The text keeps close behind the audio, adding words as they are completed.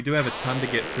We do have a ton to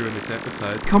get through in this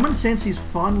episode. Common sense is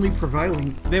finally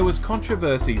prevailing. There was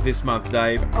controversy this month,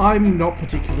 Dave. I'm not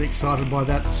particularly excited by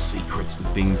that. Secrets and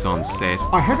things on set.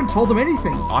 I haven't told them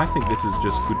anything. I think this is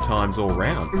just good times all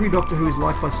round. Every Doctor Who is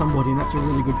liked by somebody, and that's a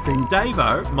really good thing.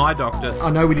 Davo, my doctor.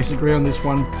 I know we disagree on this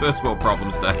one. First world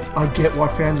problems, Dave. I get why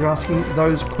fans are asking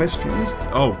those questions.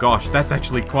 Oh gosh, that's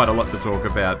actually quite a lot to talk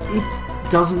about. It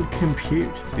doesn't compute.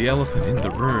 It's the elephant in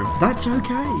the room. That's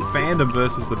okay. Fandom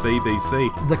versus the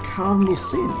BBC. The cardinal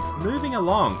sin. Moving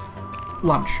along.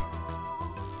 Lunch.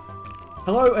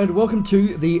 Hello and welcome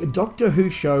to the Doctor Who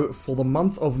show for the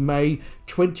month of May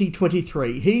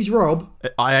 2023. He's Rob.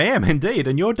 I am indeed,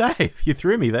 and you're Dave. You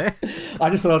threw me there.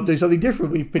 I just thought I'd do something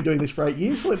different. We've been doing this for 8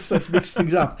 years, so let's mix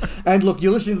things up. And look,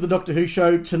 you're listening to the Doctor Who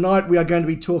show. Tonight we are going to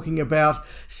be talking about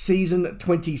season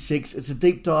 26. It's a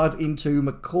deep dive into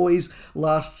McCoy's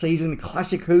last season,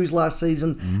 Classic Who's last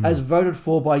season, as voted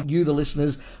for by you, the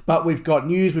listeners. But we've got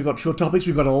news, we've got short topics,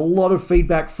 we've got a lot of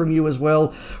feedback from you as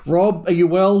well. Rob, are you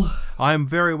well? I am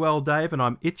very well, Dave, and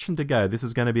I'm itching to go. This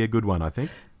is going to be a good one, I think.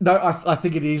 No, I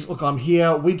think it is. Look, I'm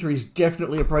here. Winter is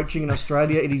definitely approaching in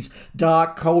Australia. It is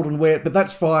dark, cold and wet, but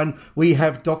that's fine. We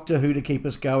have Doctor Who to keep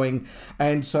us going,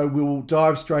 and so we'll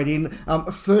dive straight in.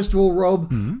 First of all,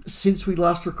 Rob, since we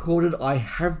last recorded, I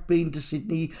have been to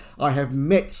Sydney. I have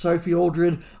met Sophie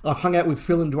Aldred. I've hung out with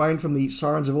Phil and Dwayne from the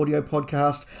Sirens of Audio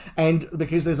podcast, and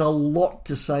because there's a lot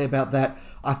to say about that,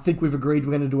 I think we've agreed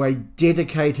we're going to do a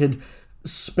dedicated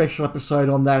special episode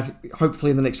on that, hopefully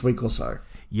in the next week or so.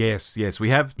 Yes. We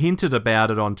have hinted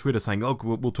about it on Twitter saying, look,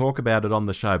 we'll talk about it on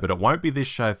the show, but it won't be this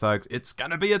show, folks. It's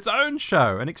going to be its own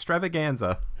show, an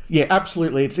extravaganza. Yeah,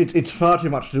 absolutely. It's far too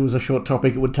much to do as a short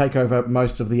topic. It would take over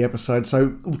most of the episode.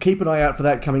 So keep an eye out for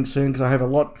that coming soon, because I have a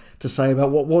lot to say about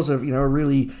what was a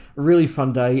really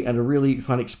fun day and a really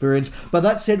fun experience. But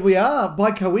that said, we are,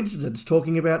 by coincidence,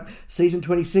 talking about season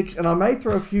 26, and I may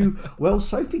throw a few, well,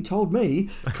 Sophie told me,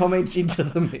 comments into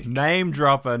the mix. Name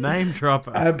dropper.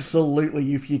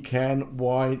 Absolutely, if you can,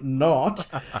 why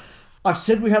not? I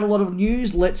said we had a lot of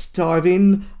news. Let's dive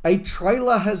in. A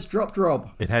trailer has dropped,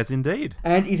 Rob. It has indeed.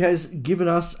 And it has given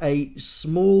us a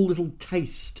small little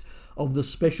taste of the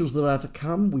specials that are to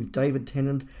come with David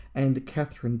Tennant and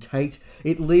Catherine Tate.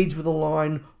 It leads with a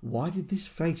line, "Why did this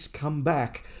face come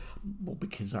back?" Well,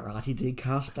 because our RTD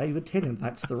cast David Tennant,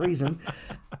 that's the reason.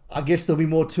 I guess there'll be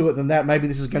more to it than that. Maybe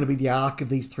this is going to be the arc of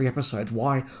these 3 episodes.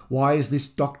 Why is this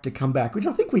Doctor come back? Which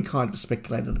I think we kind of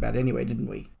speculated about anyway, didn't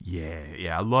we?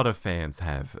 Yeah, a lot of fans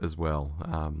have as well.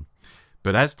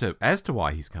 But as to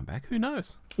why he's come back, who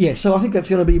knows? Yeah, so I think that's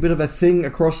going to be a bit of a thing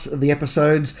across the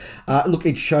episodes. Look,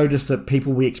 it showed us that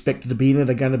people we expected to be in it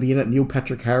are going to be in it. Neil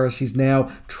Patrick Harris is now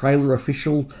trailer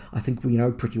official. I think we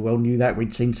pretty well knew that.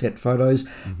 We'd seen set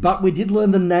photos. But we did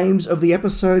learn the names of the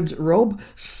episodes, Rob.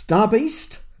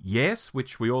 Starbeast. Yes,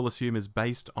 which we all assume is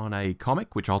based on a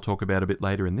comic, which I'll talk about a bit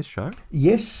later in this show.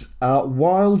 Yes,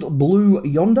 Wild Blue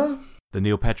Yonder. The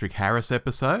Neil Patrick Harris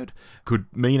episode could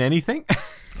mean anything.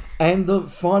 And the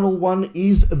final one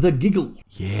is The Giggle.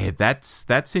 Yeah,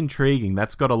 that's intriguing.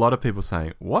 That's got a lot of people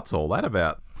saying, what's all that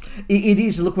about? It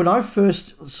is. Look, when I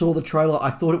first saw the trailer,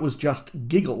 I thought it was just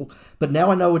Giggle, but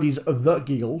now I know it is The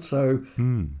Giggle, so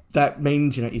that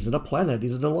means, is it a planet?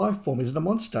 Is it a life form? Is it a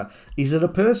monster? Is it a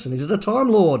person? Is it a Time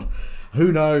Lord?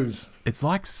 Who knows? It's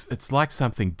like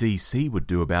something DC would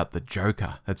do about the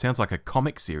Joker. It sounds like a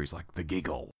comic series like The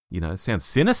Giggle. It sounds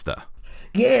sinister.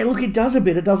 Yeah, look, it does a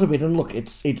bit, and look,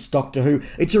 it's Doctor Who.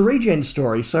 It's a regen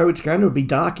story, so it's going to be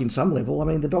dark in some level. I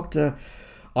mean, the Doctor,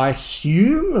 I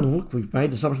assume, and look, we've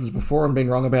made assumptions before and been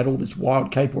wrong about all this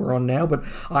wild cape we're on now, but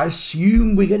I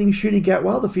assume we're getting Ncuti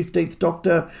Gatwa, the 15th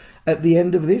Doctor, at the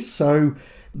end of this, so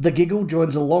The Giggle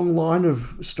joins a long line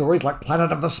of stories like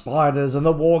Planet of the Spiders and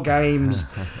the War Games.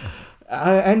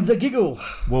 And The Giggle.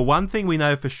 Well, one thing we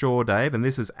know for sure, Dave, and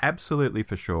this is absolutely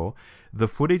for sure, the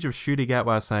footage of Ncuti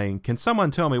Gatwa saying, "Can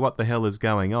someone tell me what the hell is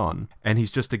going on?" And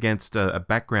he's just against a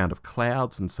background of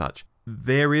clouds and such.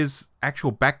 There is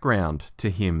actual background to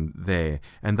him there,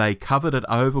 and they covered it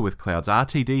over with clouds.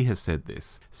 RTD has said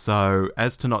this. So,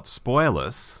 as to not spoil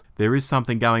us, there is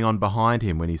something going on behind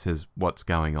him when he says, "What's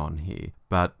going on here?"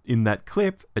 But in that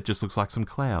clip, it just looks like some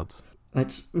clouds.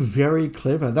 That's very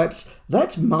clever.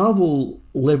 That's Marvel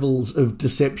levels of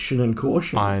deception and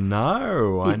caution. I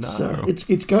know.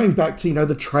 It's going back to,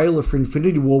 the trailer for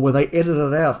Infinity War where they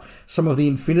edited out some of the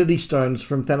Infinity Stones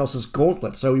from Thanos'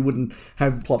 gauntlet so we wouldn't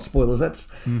have plot spoilers.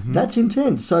 That's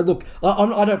intense. So look,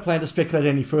 I don't plan to speculate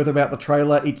any further about the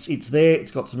trailer. It's there.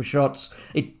 It's got some shots.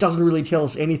 It doesn't really tell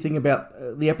us anything about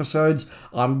the episodes.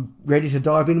 I'm ready to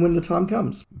dive in when the time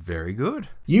comes. Very good.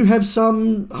 You have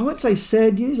some, I won't say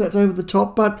sad news. That's over the the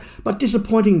top, but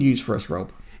disappointing news for us,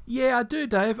 Rob. Yeah, I do,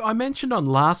 Dave. I mentioned on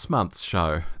last month's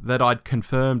show that I'd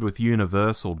confirmed with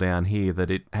Universal down here that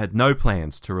it had no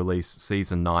plans to release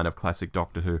Season 9 of Classic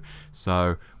Doctor Who,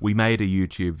 so we made a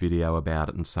YouTube video about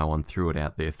it and so on, threw it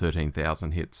out there,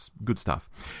 13,000 hits, good stuff.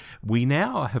 We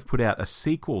now have put out a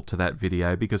sequel to that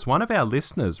video because one of our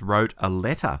listeners wrote a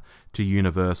letter to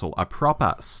Universal, a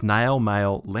proper snail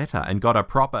mail letter, and got a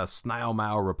proper snail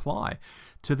mail reply,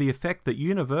 to the effect that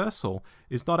Universal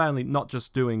is not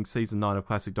just doing Season 9 of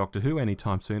Classic Doctor Who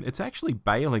anytime soon, it's actually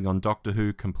bailing on Doctor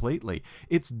Who completely.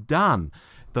 It's done.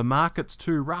 The market's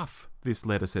too rough, this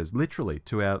letter says, literally,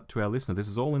 to our listener. This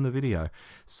is all in the video.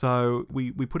 So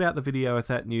we put out the video with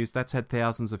that news. That's had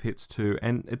thousands of hits too,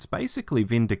 and it's basically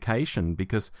vindication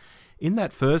because in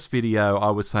that first video, I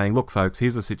was saying, look, folks,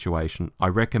 here's a situation. I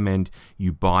recommend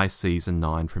you buy Season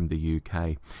 9 from the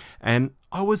UK. And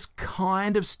I was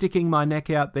kind of sticking my neck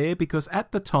out there because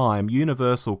at the time,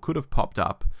 Universal could have popped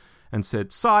up and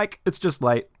said, psych, it's just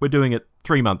late. We're doing it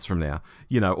 3 months from now,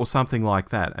 or something like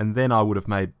that. And then I would have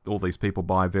made all these people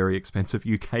buy very expensive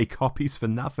UK copies for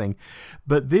nothing.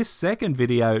 But this second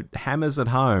video hammers it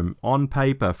home on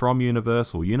paper from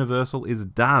Universal. Universal is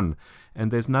done,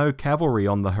 and there's no cavalry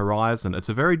on the horizon. It's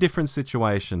a very different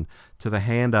situation to the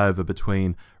handover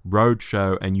between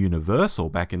Roadshow and Universal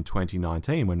back in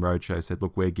 2019 when Roadshow said,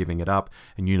 look, we're giving it up,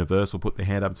 and Universal put their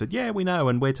hand up and said, yeah, we know,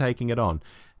 and we're taking it on.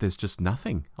 There's just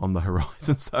nothing on the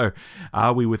horizon. So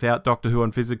are we without Doctor Who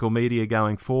on physical media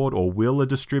going forward, or will a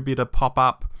distributor pop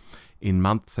up in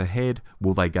months ahead?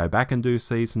 Will they go back and do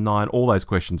Season 9? All those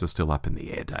questions are still up in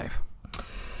the air, Dave.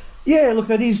 Yeah, look,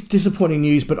 that is disappointing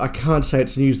news, but I can't say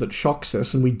it's news that shocks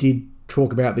us, and we did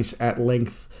talk about this at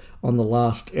length on the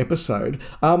last episode.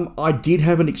 I did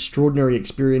have an extraordinary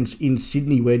experience in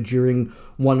Sydney where during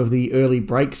one of the early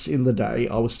breaks in the day,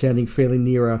 I was standing fairly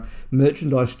near a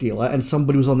merchandise dealer and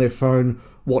somebody was on their phone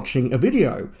watching a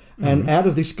video. And out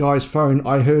of this guy's phone,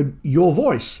 I heard your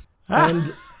voice.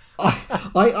 And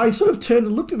I sort of turned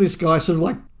and looked at this guy sort of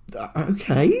like,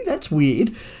 okay, that's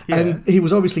weird. Yeah. And he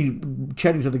was obviously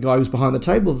chatting to the guy who was behind the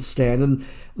table stand, and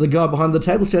the guy behind the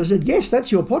table stand said, yes,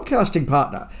 that's your podcasting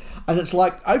partner. And it's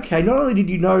like, okay, not only did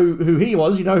you know who he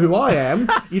was, you know who I am,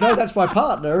 that's my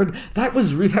partner. And that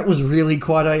was really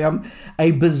quite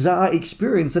a bizarre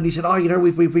experience. And he said,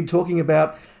 we've been talking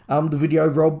about the video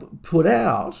Rob put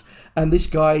out, and this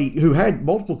guy who had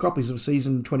multiple copies of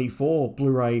Season 24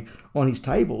 Blu-ray on his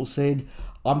table said,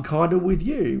 I'm kind of with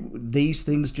you. These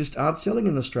things just aren't selling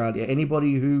in Australia.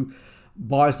 Anybody who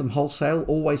buys them wholesale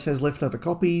always has leftover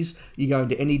copies. You go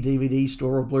into any DVD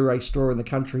store or Blu-ray store in the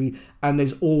country, and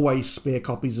there's always spare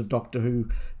copies of Doctor Who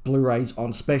Blu-rays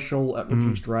on special at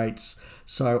reduced rates.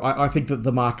 So I think that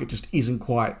the market just isn't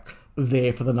quite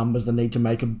there for the numbers they need to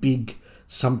make a big,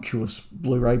 sumptuous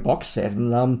Blu-ray box set.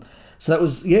 And so that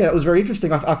was, it was very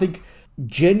interesting. I think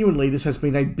genuinely this has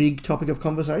been a big topic of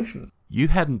conversation. You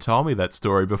hadn't told me that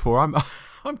story before.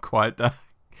 I'm quite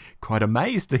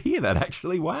amazed to hear that,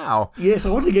 actually. Wow. Yes,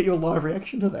 I wanted to get your live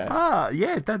reaction to that.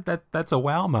 Yeah, that's a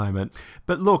wow moment.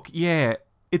 But look, yeah,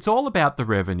 it's all about the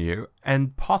revenue,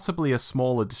 and possibly a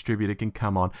smaller distributor can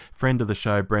come on. Friend of the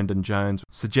show, Brendan Jones,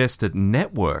 suggested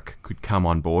Network could come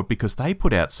on board because they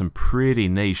put out some pretty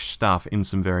niche stuff in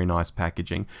some very nice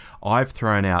packaging. I've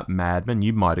thrown out Madman.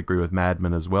 You might agree with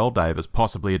Madman as well, Dave, as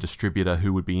possibly a distributor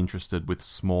who would be interested with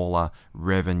smaller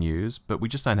revenues, but we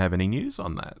just don't have any news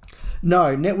on that.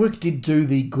 No, Network did do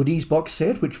the Goodies box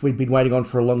set, which we'd been waiting on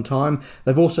for a long time.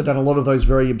 They've also done a lot of those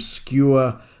very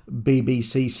obscure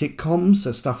BBC sitcoms,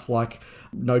 so stuff like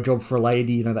No Job for a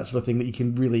Lady, that sort of thing that you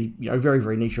can really, very,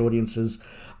 very niche audiences.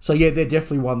 So yeah, they're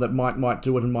definitely one that might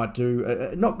do it and might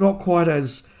do not quite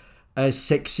as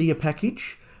sexy a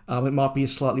package. It might be a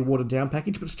slightly watered down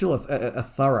package, but still a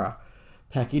thorough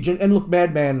package. And look,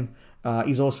 Madman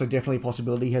is also definitely a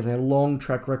possibility. He has a long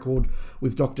track record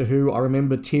with Doctor Who. I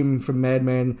remember Tim from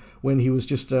Madman when he was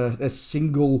just a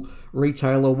single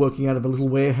retailer working out of a little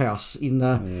warehouse in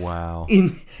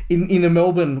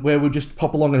Melbourne, where we'd just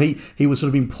pop along, and he was sort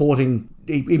of imported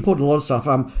a lot of stuff.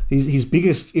 His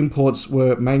biggest imports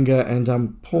were manga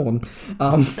and porn,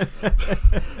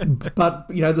 but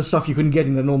the stuff you couldn't get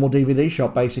in a normal DVD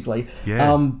shop, basically.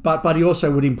 Yeah. But he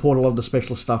also would import a lot of the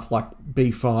special stuff like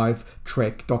B5,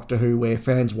 Trek, Doctor Who, where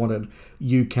fans wanted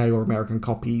UK or American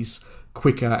copies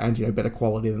quicker and better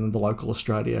quality than the local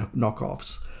Australia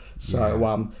knockoffs.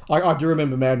 So I do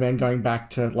remember Madman going back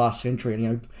to last century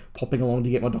and popping along to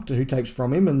get my Doctor Who tapes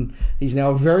from him, and he's now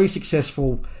a very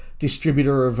successful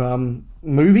distributor of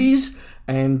movies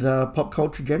and pop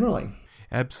culture generally.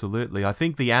 Absolutely. I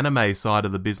think the anime side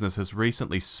of the business has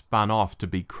recently spun off to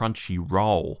be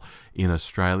Crunchyroll in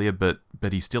Australia, but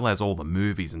he still has all the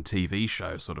movies and TV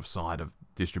show sort of side of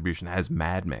distribution as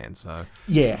Madman. So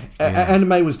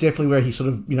anime was definitely where he sort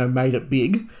of made it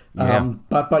big.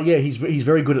 But yeah, he's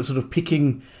very good at sort of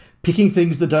picking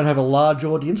things that don't have a large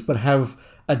audience but have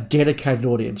a dedicated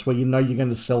audience where you're going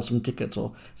to sell some tickets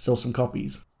or sell some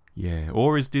copies. Yeah,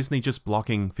 or is Disney just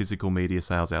blocking physical media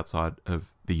sales outside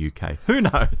of the UK? Who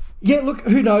knows? Yeah, look,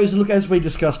 who knows? Look, as we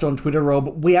discussed on Twitter,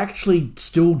 Rob, we actually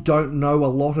still don't know a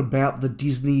lot about the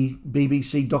Disney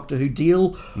BBC Doctor Who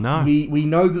deal. No. We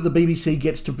know that the BBC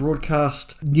gets to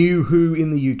broadcast New Who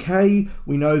in the UK.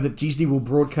 We know that Disney will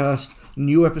broadcast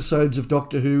new episodes of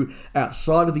Doctor Who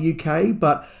outside of the UK,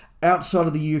 but outside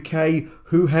of the UK,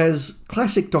 who has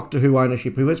classic Doctor Who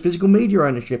ownership, who has physical media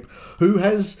ownership, who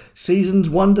has seasons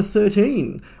 1 to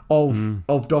 13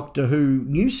 of Doctor Who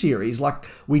new series. Like,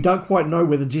 we don't quite know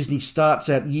whether Disney starts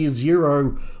at year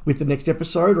 0 with the next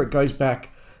episode, or it goes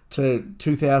back to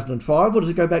 2005, or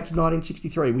does it go back to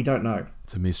 1963? We don't know.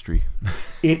 It's a mystery.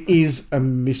 It is a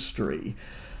mystery.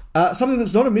 Something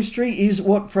that's not a mystery is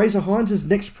what Fraser Hines'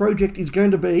 next project is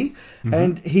going to be,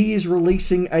 and he is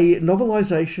releasing a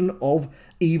novelisation of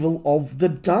Evil of the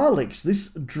Daleks. This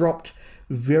dropped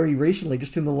very recently,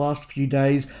 just in the last few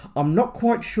days. I'm not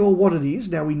quite sure what it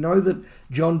is. Now, we know that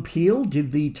John Peel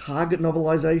did the Target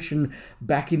novelisation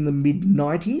back in the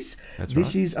mid-90s.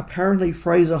 This is apparently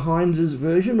Fraser Hines'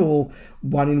 version, or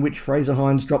one in which Fraser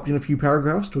Hines dropped in a few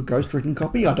paragraphs to a ghostwritten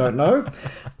copy. I don't know.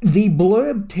 The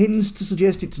blurb tends to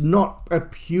suggest it's not a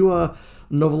pure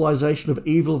novelisation of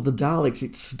Evil of the Daleks.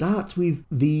 It starts with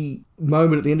the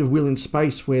moment at the end of Will in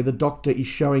Space where the Doctor is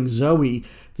showing Zoe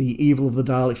the Evil of the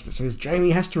Daleks that says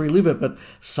Jamie has to relive it, but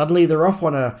suddenly they're off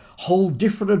on a whole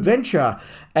different adventure,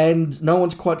 and no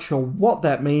one's quite sure what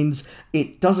that means.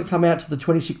 It doesn't come out to the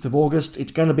 26th of August.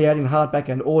 It's going to be out in hardback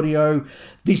and audio.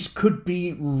 This could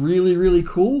be really, really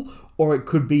cool, or it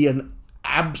could be an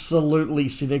absolutely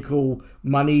cynical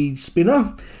money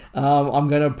spinner. I'm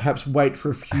going to perhaps wait for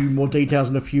a few more details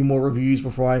and a few more reviews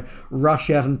before I rush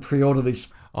out and pre-order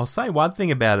this. I'll say one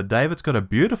thing about it, Dave. It's got a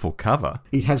beautiful cover.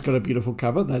 It has got a beautiful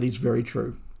cover. That is very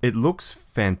true. It looks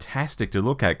fantastic to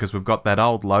look at because we've got that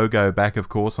old logo back, of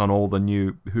course, on all the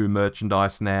new Who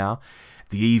merchandise now.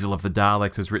 The Evil of the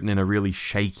Daleks is written in a really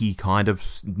shaky kind of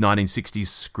 1960s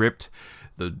script.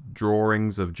 The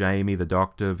drawings of Jamie, the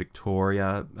Doctor,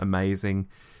 Victoria, amazing.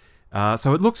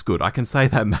 So it looks good, I can say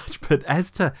that much. But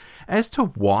as to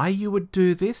why you would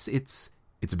do this, it's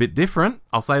a bit different.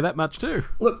 I'll say that much too.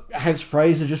 Look, has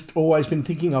Fraser just always been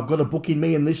thinking, I've got a book in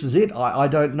me and this is it? I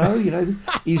don't know.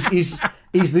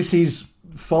 Is this his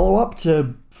follow-up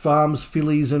to Farms,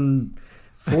 Fillies and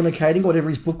Fornicating, whatever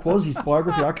his book was, his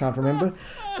biography? I can't remember.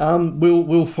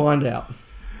 We'll find out.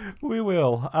 We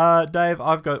will. Dave,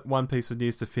 I've got one piece of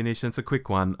news to finish, and it's a quick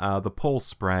one. The Paul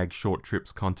Spragg Short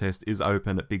Trips contest is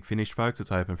open at Big Finish, folks.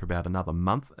 It's open for about another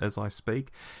month as I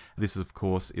speak. This, of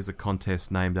course, is a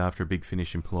contest named after a Big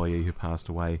Finish employee who passed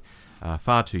away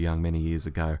far too young many years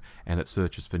ago, and it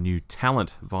searches for new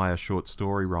talent via short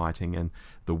story writing, and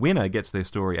the winner gets their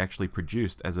story actually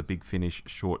produced as a Big Finish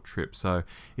short trip. So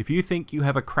if you think you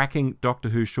have a cracking Doctor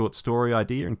Who short story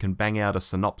idea and can bang out a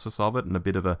synopsis of it and a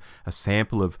bit of a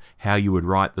sample of how you would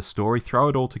write the story, throw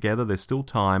it all together. There's still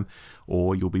time,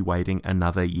 or you'll be waiting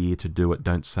another year to do it.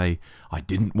 Don't say I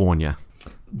didn't warn you.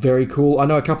 Very cool. I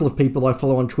know a couple of people I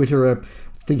follow on Twitter are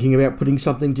thinking about putting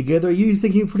something together. Are you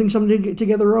thinking of putting something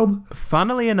together, Rob?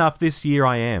 Funnily enough, this year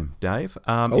I am, Dave.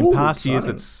 In past years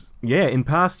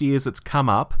it's come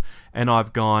up and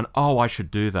I've gone, oh, I should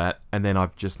do that, and then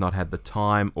I've just not had the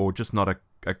time or just not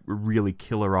a really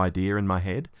killer idea in my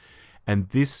head. And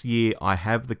this year I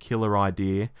have the killer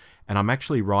idea, and I'm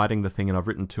actually writing the thing, and I've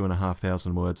written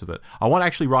 2,500 words of it. I want to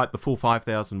actually write the full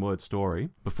 5,000 word story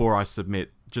before I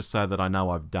submit, just so that I know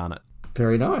I've done it.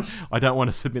 Very nice. I don't want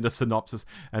to submit a synopsis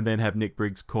and then have Nick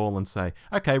Briggs call and say,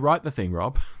 okay, write the thing,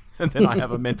 Rob. And then I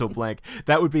have a mental blank.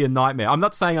 That would be a nightmare. I'm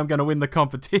not saying I'm going to win the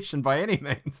competition by any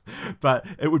means, but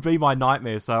it would be my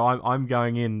nightmare. So I'm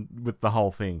going in with the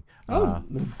whole thing.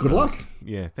 Good luck.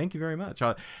 Yeah, thank you very much.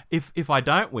 If I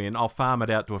don't win, I'll farm it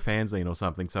out to a fanzine or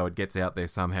something so it gets out there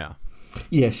somehow.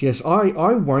 Yes.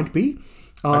 I won't be.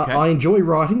 Okay. I enjoy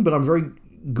writing, but I'm very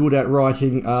good at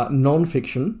writing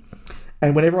non-fiction.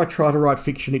 And whenever I try to write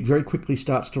fiction, it very quickly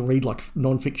starts to read like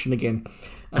non-fiction again.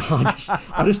 I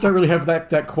just don't really have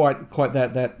that quite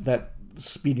that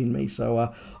speed in me.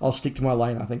 So I'll stick to my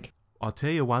lane, I think. I'll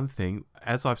tell you one thing.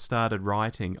 As I've started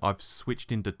writing, I've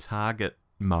switched into target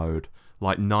mode,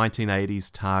 like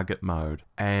 1980s target mode.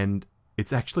 And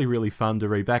it's actually really fun to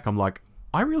read back. I'm like,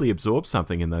 I really absorbed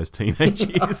something in those teenage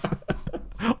years.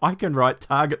 I can write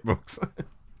target books.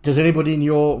 Does anybody in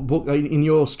your book, in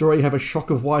your story, have a shock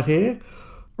of white hair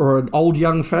or an old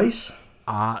young face?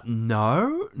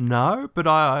 No, but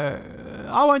I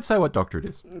won't say what doctor it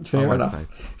is.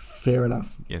 Fair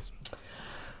enough. Yes.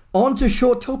 On to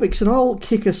short topics, and I'll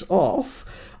kick us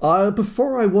off.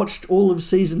 Before I watched all of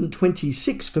season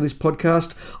 26 for this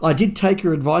podcast, I did take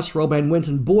your advice, Rob, and went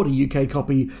and bought a UK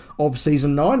copy of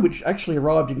season 9, which actually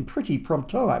arrived in pretty prompt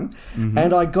time. Mm-hmm.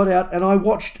 And I got out and I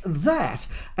watched that.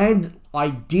 And I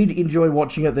did enjoy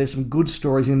watching it. There's some good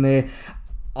stories in there.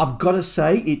 I've got to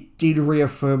say, it did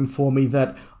reaffirm for me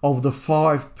that of the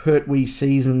 5 Pertwee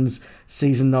seasons,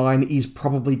 season 9 is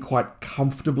probably quite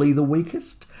comfortably the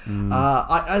weakest.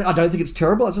 I don't think it's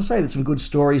terrible. As I say, there's some good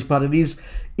stories, but it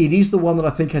is the one that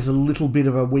I think has a little bit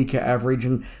of a weaker average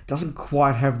and doesn't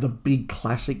quite have the big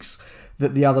classics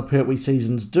that the other Pertwee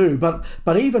seasons do.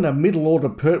 But even a middle order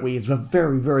Pertwee is a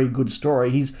very, very good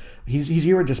story. His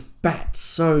era just bats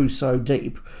so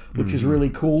deep, which is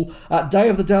really cool. Day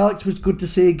of the Daleks was good to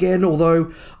see again,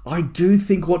 although I do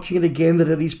think watching it again that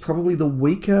it is probably the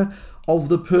weaker of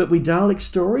the Pertwee Dalek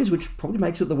stories, which probably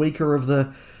makes it the weaker of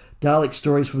the Dalek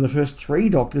stories from the first 3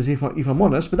 Doctors, if I'm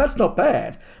honest, but that's not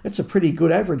bad. That's a pretty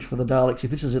good average for the Daleks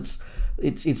if this is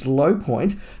its low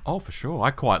point. Oh, for sure. I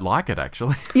quite like it,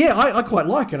 actually. Yeah, I quite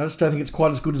like it. I just don't think it's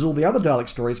quite as good as all the other Dalek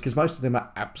stories because most of them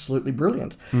are absolutely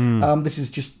brilliant. This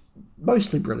is just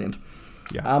mostly brilliant.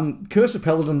 Yeah. Curse of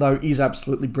Peladon, though, is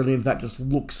absolutely brilliant. That just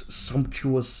looks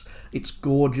sumptuous. It's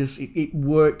gorgeous. It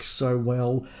works so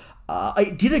well.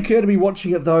 It did occur to me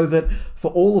watching it, though, that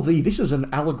for all of this is an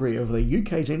allegory of the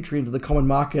UK's entry into the common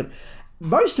market.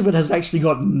 Most of it has actually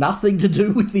got nothing to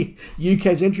do with the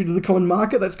UK's entry into the common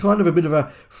market. That's kind of a bit of a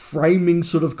framing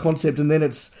sort of concept, and then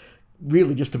it's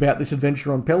really just about this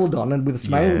adventure on Peladon, and with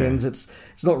some aliens,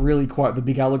 it's not really quite the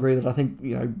big allegory that I think,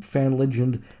 fan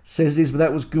legend says it is, but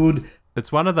that was good.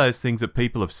 It's one of those things that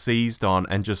people have seized on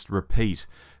and just repeat.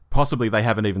 Possibly they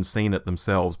haven't even seen it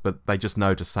themselves, but they just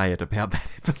know to say it about that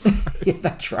episode. Yeah,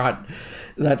 that's right.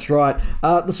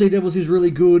 The Sea Devils is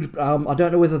really good. I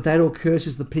don't know whether that or Curse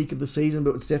is the peak of the season,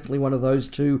 but it's definitely one of those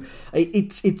two.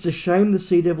 It's a shame the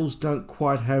Sea Devils don't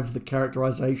quite have the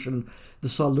characterization the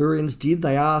Silurians did.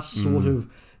 They are sort of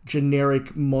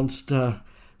generic monster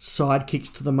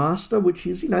sidekicks to the Master, which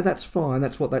is, that's fine.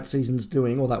 That's what that season's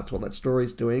doing, or that's what that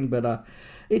story's doing, but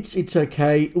it's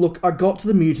okay. Look, I got to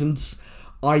the mutants.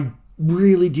 I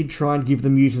really did try and give the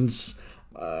mutants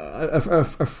a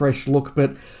fresh look,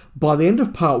 but by the end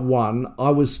of part 1, I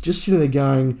was just sitting there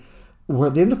going, we're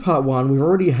at the end of part 1, we've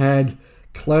already had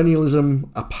colonialism,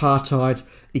 apartheid,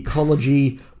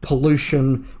 ecology,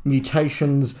 pollution,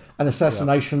 mutations, an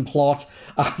assassination plot,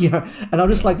 and I'm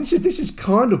just like, this is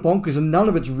kind of bonkers, and none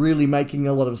of it's really making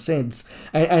a lot of sense,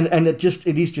 and it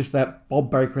is just that Bob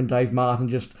Baker and Dave Martin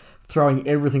just throwing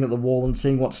everything at the wall and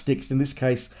seeing what sticks. In this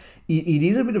case, it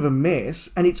is a bit of a mess,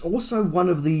 and it's also one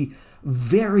of the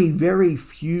very, very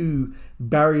few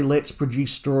Barry Letts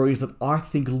produced stories that I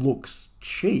think looks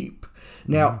cheap.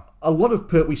 Now, a lot of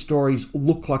Pertwee stories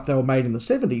look like they were made in the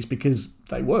 70s because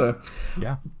they were.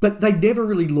 Yeah. But they never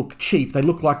really look cheap. They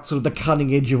look like sort of the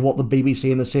cutting edge of what the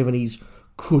BBC in the 70s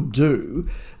could do.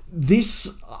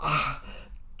 This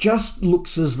just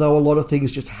looks as though a lot of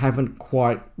things just haven't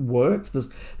quite worked.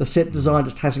 The set design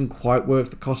just hasn't quite worked.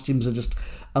 The costumes are just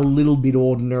a little bit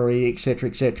ordinary, etc.,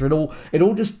 etc. It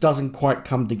all just doesn't quite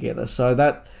come together. So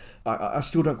that I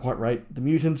still don't quite rate the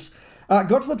mutants.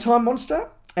 Got to the Time Monster,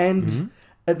 and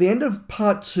at the end of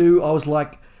part 2, I was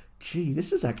like, gee,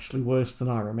 this is actually worse than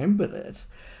I remembered it.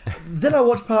 Then I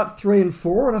watched part 3 and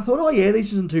 4, and I thought, oh yeah,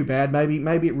 this isn't too bad.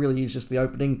 Maybe it really is just the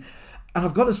opening. And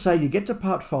I've got to say, you get to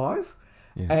part 5,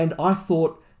 and I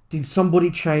thought, did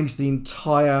somebody change the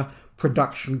entire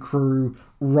production crew,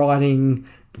 writing,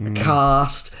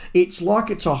 cast? It's like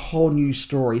it's a whole new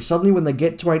story. Suddenly when they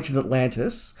get to ancient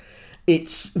Atlantis,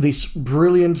 it's this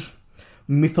brilliant,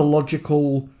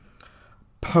 mythological,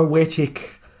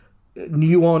 poetic,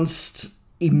 nuanced,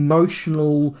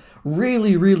 emotional,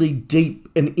 really, really deep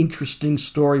and interesting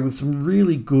story with some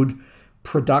really good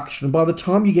production. And by the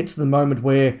time you get to the moment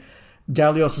where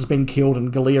Dalios has been killed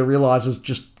and Galia realises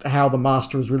just how the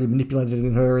Master has really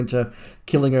manipulated her into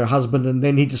killing her husband, and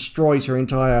then he destroys her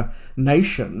entire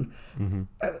nation,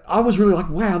 I was really like,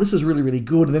 wow, this is really, really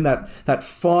good. And then that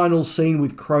final scene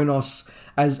with Kronos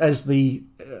as the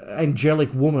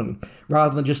angelic woman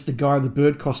rather than just the guy in the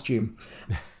bird costume.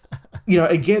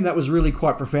 Again, that was really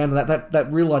quite profound. And that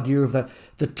real idea of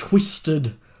the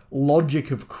twisted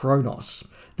logic of Kronos,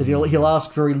 that he'll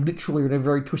ask very literally in a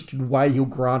very twisted way, he'll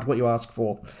grant what you ask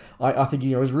for. I think,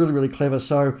 it was really, really clever.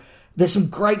 So There's some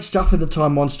great stuff in the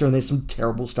Time Monster, and there's some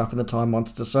terrible stuff in the Time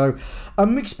Monster. So, a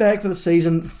mixed bag for the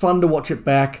season. Fun to watch it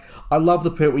back. I love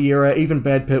the Pertwee era. Even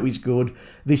bad Pertwee's good.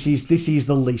 This is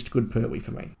the least good Pertwee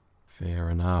for me. Fair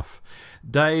enough.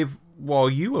 Dave, while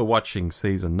you were watching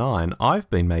Season 9, I've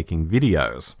been making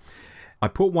videos. I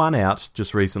put one out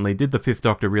just recently. Did the Fifth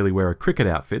Doctor really wear a cricket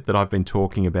outfit that I've been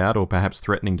talking about or perhaps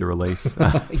threatening to release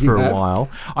for a while?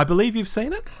 I believe you've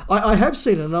seen it? I have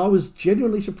seen it, and I was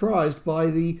genuinely surprised by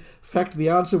the fact the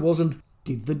answer wasn't,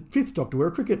 did the Fifth Doctor wear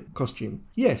a cricket costume?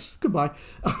 Yes. Goodbye.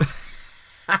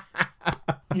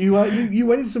 You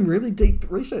went into some really deep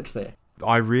research there.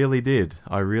 I really did.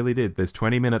 There's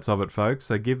 20 minutes of it, folks,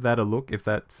 so give that a look if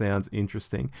that sounds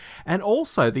interesting. And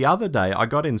also, the other day, I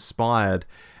got inspired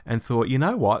and thought, you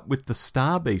know what, with the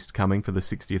Star Beast coming for the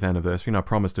 60th anniversary, and I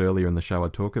promised earlier in the show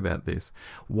I'd talk about this,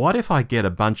 what if I get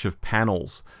a bunch of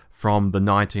panels from the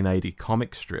 1980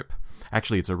 comic strip?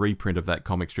 Actually, it's a reprint of that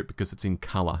comic strip because it's in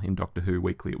colour. In Doctor Who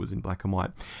Weekly, it was in black and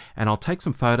white. And I'll take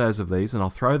some photos of these and I'll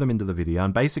throw them into the video.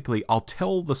 And basically, I'll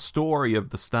tell the story of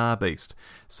the Star Beast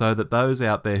so that those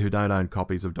out there who don't own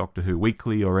copies of Doctor Who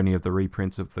Weekly or any of the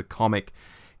reprints of the comic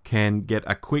can get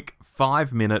a quick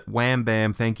 5-minute wham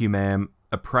bam, thank you ma'am,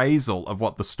 appraisal of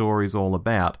what the story's all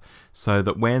about, so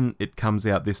that when it comes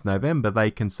out this November, they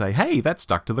can say, hey, that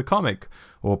stuck to the comic.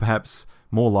 Or perhaps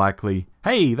more likely,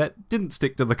 hey, that didn't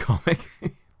stick to the comic.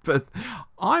 But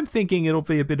I'm thinking it'll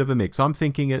be a bit of a mix. I'm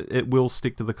thinking it will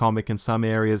stick to the comic in some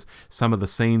areas. Some of the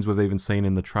scenes we've even seen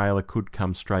in the trailer could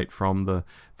come straight from the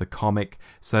comic.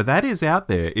 So that is out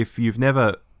there. If you've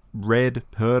never read,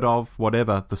 heard of,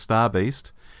 whatever, The Star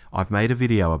Beast, I've made a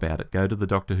video about it. Go to the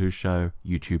Doctor Who Show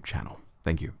YouTube channel.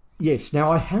 Thank you. Yes,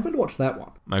 now I haven't watched that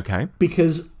one. Okay.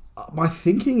 Because my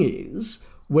thinking is,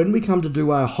 when we come to do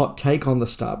our hot take on the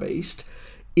Star Beast,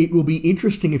 it will be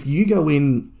interesting if you go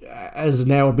in as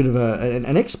now a bit of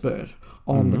an expert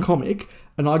on the comic,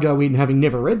 and I go in having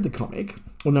never read the comic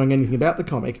or knowing anything about the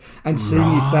comic, and see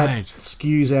if that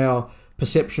skews our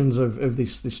perceptions of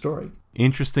this story.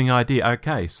 Interesting idea.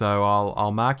 Okay, so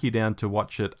I'll mark you down to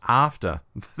watch it after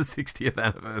the 60th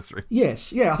anniversary.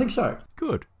 Yes, yeah, I think so.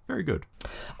 Good. Very good.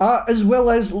 As well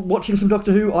as watching some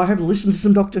Doctor Who, I have listened to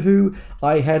some Doctor Who.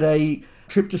 I had a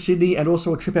trip to Sydney and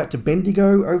also a trip out to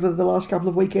Bendigo over the last couple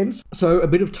of weekends. So a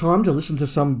bit of time to listen to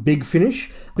some Big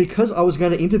Finish. Because I was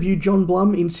going to interview John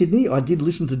Blum in Sydney, I did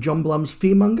listen to John Blum's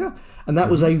Fearmonger, and that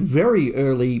was a very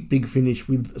early Big Finish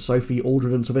with Sophie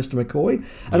Aldred and Sylvester McCoy.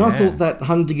 And I thought that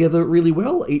hung together really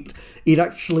well. It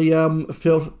actually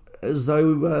felt as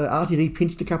though RTD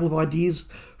pinched a couple of ideas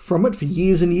from it for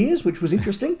years and years, which was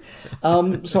interesting.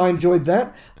 So I enjoyed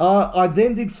that. I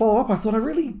then did follow up. I thought I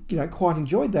really, quite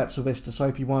enjoyed that Sylvester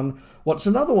Sophie one. What's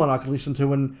another one I could listen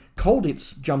to? And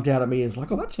Colditz jumped out at me as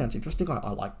like, oh, that sounds interesting.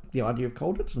 I like the idea of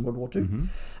Colditz in World War II. Mm-hmm.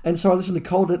 And so I listened to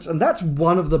Colditz, and that's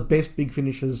one of the best Big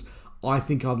Finishes I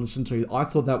think I've listened to. I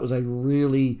thought that was a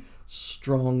really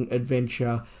strong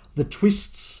adventure. The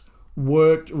twists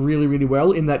worked really, really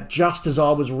well in that just as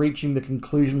I was reaching the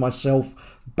conclusion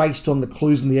myself based on the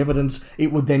clues and the evidence,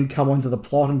 it would then come onto the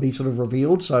plot and be sort of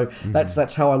revealed. So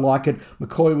that's how I like it.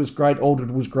 McCoy was great.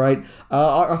 Aldred was great.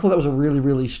 I thought that was a really,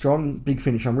 really strong Big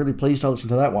Finish. I'm really pleased I listened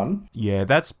to that one. Yeah,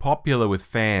 that's popular with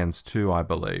fans too, I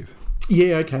believe.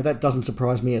 Yeah, okay, that doesn't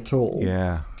surprise me at all.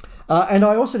 Yeah. And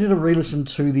I also did a re-listen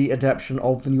to the adaptation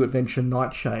of the new adventure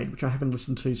Nightshade, which I haven't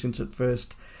listened to since it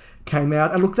first came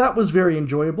out. And look, that was very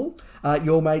enjoyable.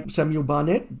 Your mate Samuel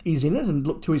Barnett is in it, and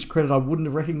look, to his credit, I wouldn't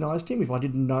have recognised him if I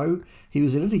didn't know he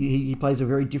was in it. He plays a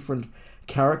very different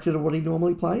character to what he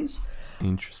normally plays.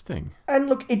 Interesting. And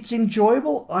look, it's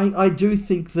enjoyable. I do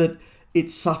think that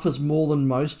it suffers more than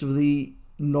most of the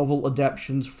novel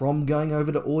adaptations from going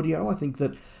over to audio. I think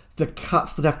that the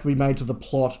cuts that have to be made to the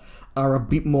plot are a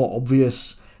bit more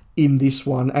obvious in this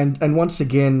one. And once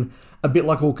again, a bit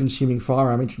like All Consuming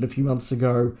Fire I mentioned a few months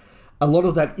ago, a lot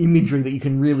of that imagery that you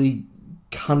can really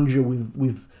conjure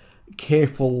with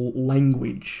careful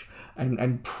language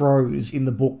and prose in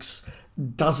the books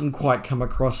doesn't quite come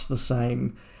across the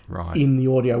same in the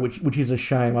audio, which is a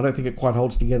shame. I don't think it quite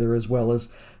holds together as well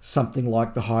as something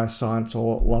like The Higher Science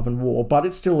or Love and War, but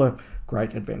it's still a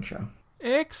great adventure.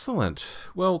 Excellent.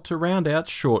 Well, to round out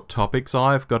short topics,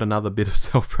 I've got another bit of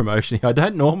self-promotion here. I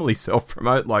don't normally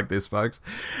self-promote like this, folks,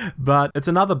 but it's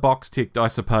another box ticked, I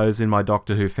suppose, in my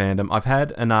Doctor Who fandom. I've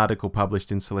had an article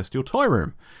published in Celestial Toy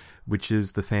Room, which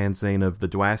is the fanzine of the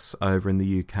DWAS over in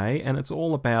the UK, and it's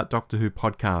all about Doctor Who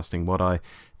podcasting, what I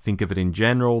think of it in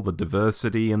general, the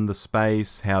diversity in the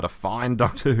space, how to find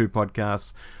Doctor Who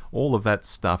podcasts, all of that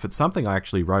stuff. It's something I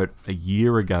actually wrote a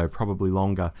year ago, probably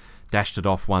longer. Dashed it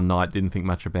off one night, didn't think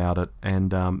much about it. And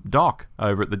Doc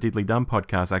over at the Diddly Dum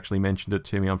podcast actually mentioned it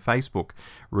to me on Facebook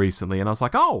recently. And I was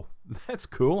like, oh, that's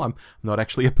cool. I'm not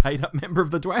actually a paid-up member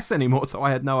of the DWAS anymore, so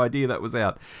I had no idea that was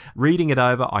out. Reading it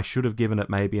over, I should have given it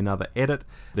maybe another edit.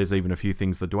 There's even a few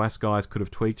things the DWAS guys could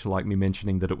have tweaked, like me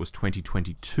mentioning that it was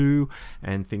 2022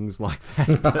 and things like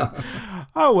that. But,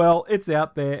 oh well, it's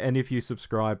out there. And if you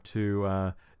subscribe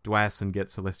to DWAS and get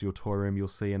Celestial Toy Room, you'll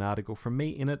see an article from me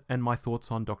in it and my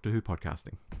thoughts on Doctor Who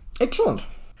podcasting. Excellent.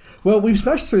 Well, we've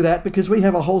smashed through that because we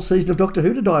have a whole season of Doctor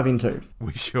Who to dive into.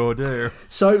 We sure do.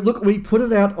 So, look, we put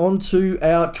it out onto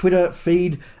our Twitter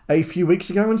feed a few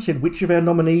weeks ago and said, which of our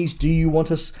nominees do you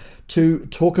want us to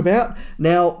talk about?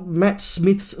 Now, Matt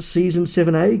Smith's Season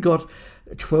 7A got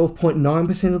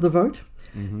 12.9% of the vote.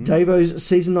 Mm-hmm. Davo's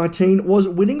Season 19 was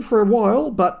winning for a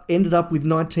while, but ended up with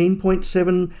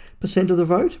 19.7% of the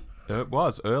vote. It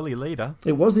was early leader.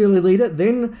 It was the early leader.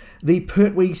 Then the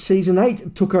Pertwee Season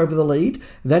 8 took over the lead.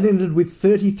 That ended with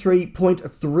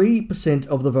 33.3%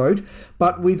 of the vote,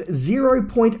 but with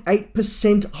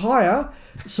 0.8% higher,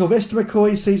 Sylvester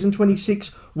McCoy's Season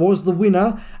 26 was the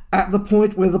winner at the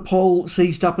point where the poll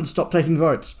seized up and stopped taking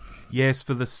votes. Yes,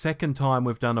 for the second time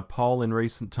we've done a poll in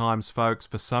recent times, folks.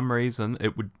 For some reason,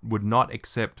 it would not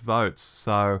accept votes.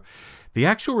 So the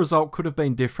actual result could have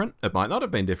been different. It might not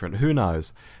have been different. Who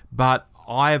knows? But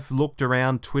I've looked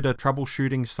around Twitter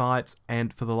troubleshooting sites,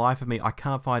 and for the life of me, I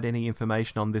can't find any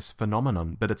information on this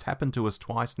phenomenon. But it's happened to us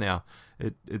twice now.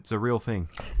 It's a real thing.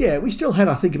 Yeah, we still had,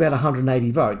 I think, about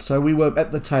 180 votes. So we were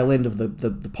at the tail end of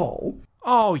the poll.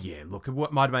 Oh, yeah, look,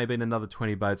 it might have been another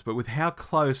 20 votes, but with how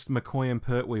close McCoy and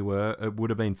Pertwee were, it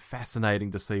would have been fascinating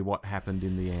to see what happened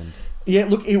in the end. Yeah,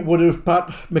 look, it would have, but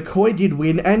McCoy did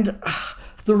win, and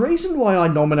the reason why I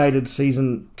nominated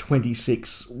Season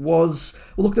 26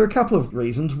 was, well, look, there are a couple of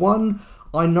reasons. One,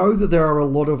 I know that there are a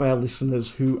lot of our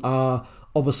listeners who are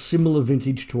of a similar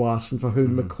vintage to us and for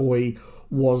whom McCoy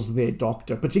was their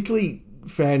doctor, particularly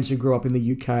fans who grew up in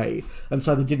the UK, and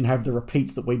so they didn't have the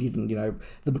repeats that we did, and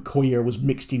the McCoy era was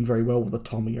mixed in very well with the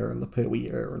Tommy era and the Pertwee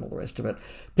era and all the rest of it.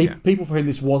 People for whom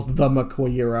this was the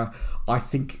McCoy era, I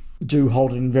think, do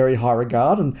hold it in very high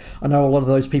regard, and I know a lot of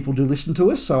those people do listen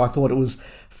to us, so I thought it was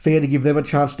fair to give them a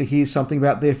chance to hear something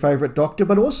about their favourite Doctor.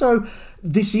 But also,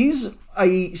 this is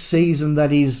a season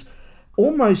that is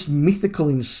almost mythical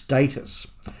in status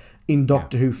in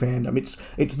Doctor Who fandom.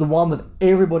 It's the one that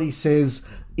everybody says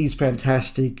is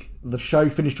fantastic. The show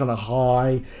finished on a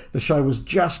high. The show was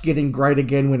just getting great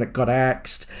again when it got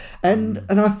axed. And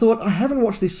I thought, I haven't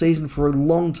watched this season for a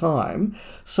long time,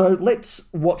 so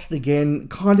let's watch it again,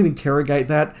 kind of interrogate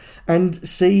that, and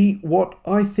see what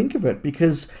I think of it,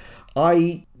 because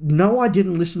I know I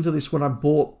didn't listen to this when I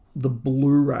bought the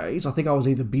Blu-rays. I think I was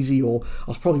either busy or I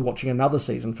was probably watching another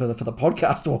season for the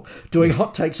podcast or doing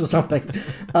hot takes or something.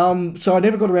 So I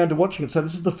never got around to watching it. So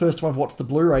this is the first time I've watched the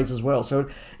Blu-rays as well. So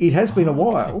it has been a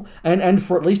while. And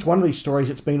for at least one of these stories,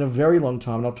 it's been a very long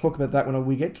time. And I'll talk about that when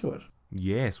we get to it.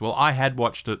 Yes. Well, I had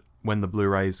watched it when the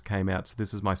Blu-rays came out. So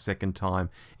this is my second time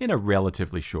in a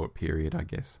relatively short period, I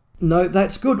guess. No,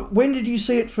 that's good. When did you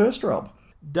see it first, Rob?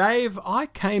 Dave, I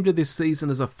came to this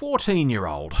season as a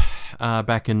 14-year-old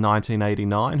back in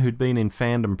 1989 who'd been in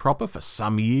fandom proper for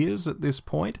some years at this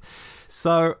point.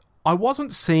 So I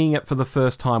wasn't seeing it for the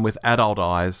first time with adult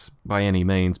eyes by any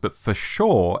means, but for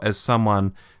sure as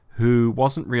someone who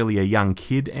wasn't really a young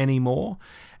kid anymore,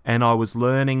 and I was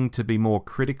learning to be more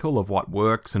critical of what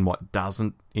works and what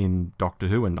doesn't in Doctor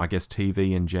Who and I guess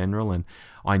TV in general, and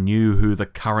I knew who the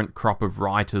current crop of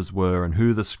writers were and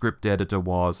who the script editor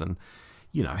was, and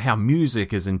how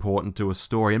music is important to a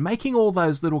story, and making all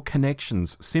those little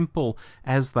connections, simple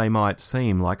as they might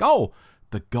seem, like, oh,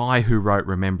 the guy who wrote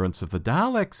Remembrance of the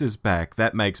Daleks is back.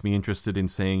 That makes me interested in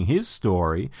seeing his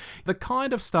story. The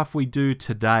kind of stuff we do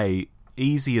today,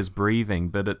 easy as breathing,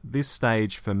 but at this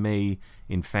stage for me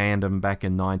in fandom back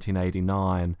in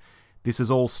 1989, this is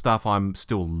all stuff I'm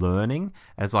still learning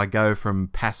as I go from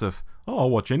passive, oh, I'll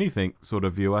watch anything sort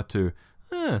of viewer to,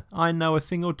 I know a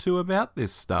thing or two about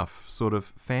this stuff, sort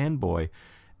of fanboy.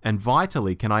 And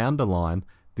vitally, can I underline,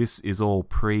 this is all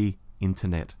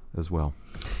pre-internet as well.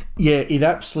 Yeah, it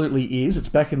absolutely is. It's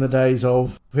back in the days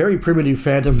of very primitive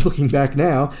fandom, looking back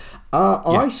now.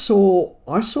 I saw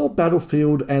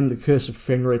Battlefield and the Curse of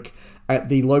Fenric at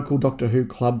the local Doctor Who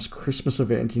Club's Christmas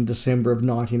event in December of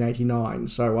 1989.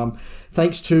 So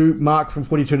thanks to Mark from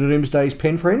 42 to Doomsday's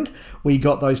pen friend, we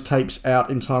got those tapes out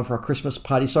in time for our Christmas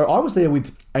party. So I was there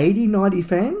with 80, 90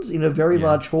 fans in a very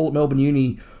large hall at Melbourne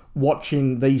Uni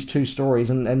watching these two stories,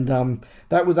 and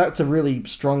that's a really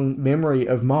strong memory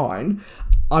of mine.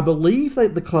 I believe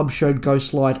that the club showed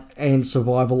Ghostlight and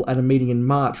Survival at a meeting in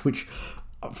March, which,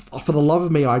 for the love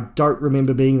of me, I don't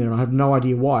remember being there, and I have no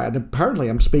idea why. And apparently,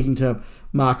 I'm speaking to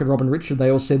Mark and Robin Richard. They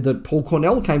all said that Paul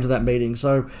Cornell came to that meeting,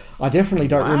 so I definitely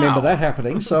don't remember that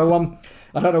happening. So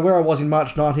I don't know where I was in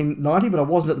March 1990, but I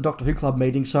wasn't at the Doctor Who Club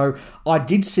meeting, so I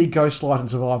did see Ghostlight and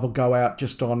Survival go out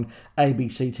just on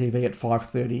ABC TV at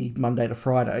 5:30 Monday to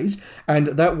Fridays, and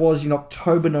that was in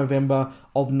October, November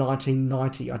of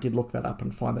 1990. I did look that up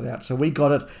and find that out. So we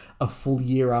got it a full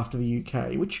year after the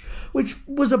UK, which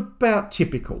was about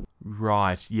typical.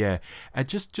 Right, yeah. And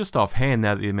just offhand,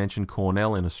 now that you mentioned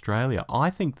Cornell in Australia, I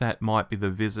think that might be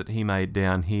the visit he made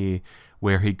down here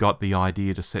where he got the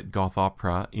idea to set Goth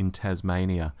Opera in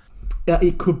Tasmania.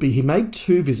 It could be. He made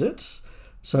 2 visits,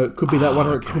 so it could be that one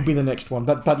or it could be the next one.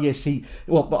 But yes,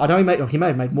 I know he may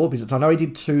have made more visits. I know he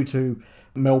did 2 to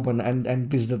Melbourne and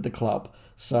visited the club.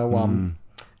 So,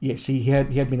 yes, he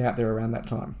had been out there around that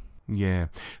time. Yeah.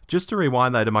 Just to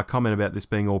rewind, though, to my comment about this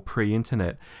being all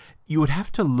pre-internet, you would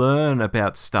have to learn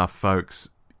about stuff, folks.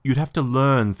 You'd have to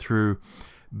learn through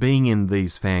being in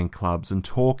these fan clubs and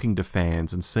talking to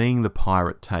fans and seeing the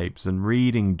pirate tapes and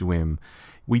reading Dwim.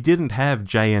 We didn't have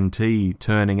JNT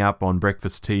turning up on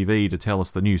breakfast TV to tell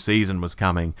us the new season was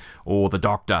coming, or the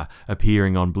Doctor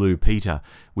appearing on Blue Peter.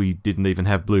 We didn't even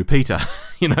have Blue Peter,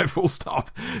 full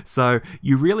stop. So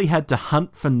you really had to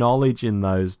hunt for knowledge in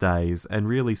those days and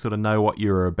really sort of know what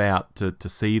you were about to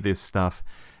see this stuff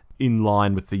in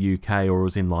line with the UK, or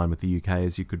as in line with the UK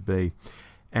as you could be.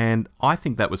 And I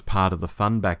think that was part of the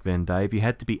fun back then, Dave. You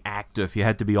had to be active, you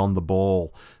had to be on the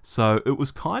ball. So it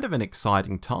was kind of an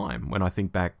exciting time when I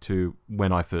think back to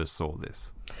when I first saw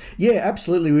this. Yeah,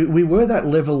 absolutely. We were that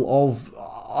level of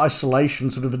isolation,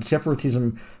 sort of, and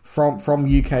separatism from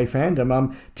UK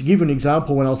fandom. To give an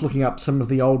example, when I was looking up some of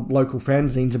the old local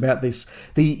fanzines about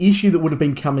this, the issue that would have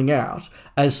been coming out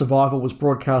as Survival was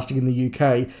broadcasting in the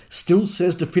UK still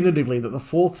says definitively that the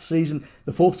fourth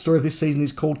story of this season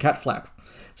is called Cat Flap.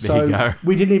 So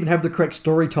we didn't even have the correct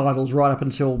story titles right up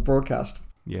until broadcast.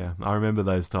 Yeah, I remember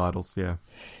those titles, yeah.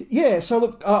 Yeah, so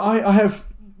look, I have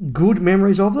good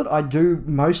memories of it. I do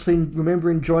mostly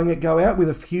remember enjoying it go out, with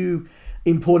a few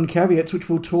important caveats, which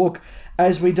we'll talk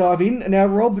as we dive in. Now,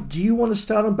 Rob, do you want to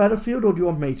start on Battlefield, or do you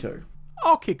want me to?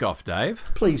 I'll kick off, Dave.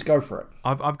 Please, go for it.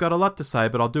 I've got a lot to say,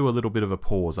 but I'll do a little bit of a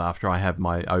pause after I have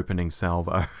my opening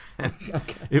salvo.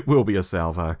 Okay. It will be a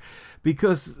salvo,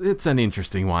 because it's an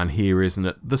interesting one here, isn't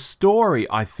it? The story,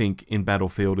 I think, in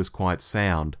Battlefield is quite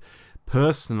sound.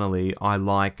 Personally, I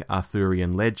like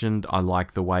Arthurian legend. I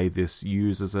like the way this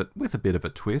uses it with a bit of a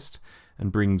twist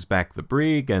and brings back the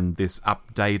brig and this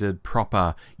updated,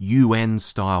 proper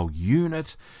UN-style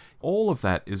unit. All of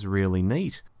that is really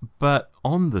neat. But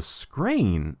on the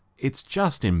screen, it's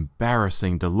just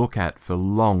embarrassing to look at for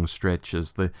long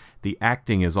stretches. The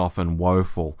acting is often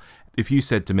woeful. If you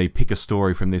said to me, pick a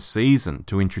story from this season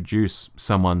to introduce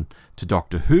someone to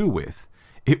Doctor Who with,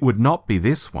 it would not be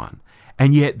this one.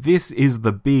 And yet this is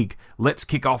the big, let's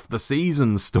kick off the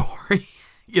season story.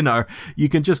 You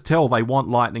can just tell they want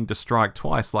lightning to strike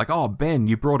twice. Like, oh, Ben,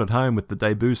 you brought it home with the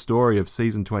debut story of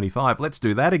season 25. Let's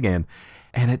do that again.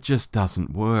 And it just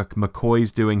doesn't work.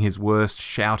 McCoy's doing his worst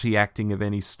shouty acting of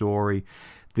any story.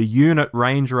 The unit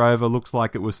Range Rover looks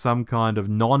like it was some kind of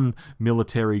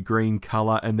non-military green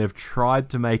colour, and they've tried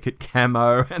to make it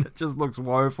camo, and it just looks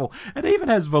woeful. It even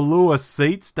has velour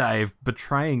seats, Dave,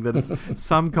 betraying that it's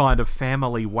some kind of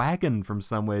family wagon from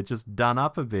somewhere, just done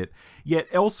up a bit. Yet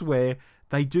elsewhere,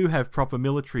 they do have proper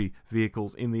military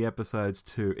vehicles in the episodes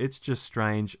too. It's just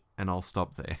strange, and I'll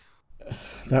stop there.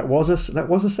 That was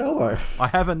a salvo. I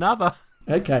have another.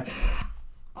 Okay.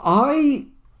 I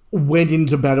went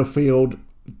into Battlefield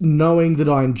knowing that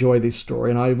I enjoy this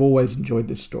story, and I've always enjoyed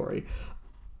this story.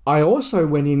 I also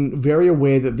went in very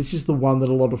aware that this is the one that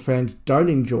a lot of fans don't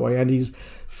enjoy and is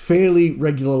fairly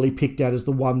regularly picked out as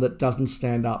the one that doesn't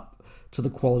stand up to the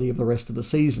quality of the rest of the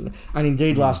season. And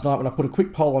indeed, last night when I put a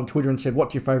quick poll on Twitter and said,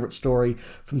 what's your favourite story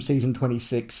from season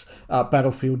 26,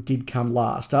 Battlefield did come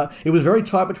last. It was very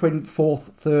tight between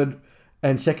 4th, 3rd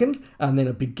and 2nd, and then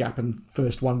a big gap in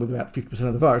first one with about 50%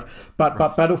 of the vote. But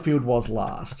Battlefield was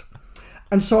last.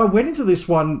 And so I went into this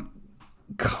one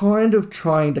kind of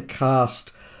trying to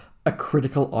cast a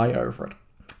critical eye over it.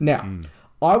 Now,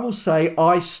 I will say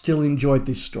I still enjoyed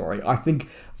this story. I think,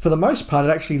 for the most part,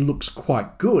 it actually looks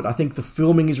quite good. I think the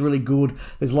filming is really good.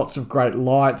 There's lots of great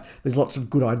light. There's lots of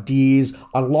good ideas.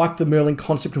 I like the Merlin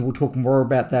concept, and we'll talk more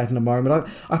about that in a moment.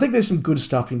 I think there's some good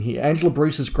stuff in here. Angela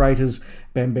Bruce is great as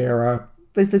Bambera.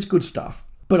 There's good stuff.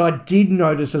 But I did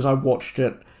notice as I watched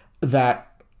it that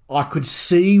I could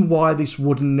see why this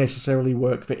wouldn't necessarily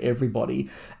work for everybody.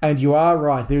 And you are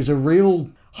right, there's a real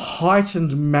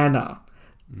heightened manner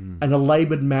and a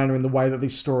laboured manner in the way that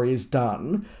this story is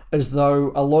done, as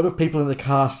though a lot of people in the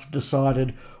cast have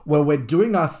decided, well, we're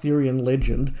doing Arthurian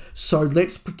legend, so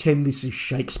let's pretend this is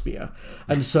Shakespeare.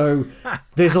 And so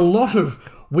there's a lot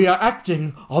of, we are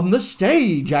acting on the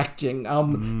stage acting.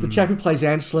 The chap who plays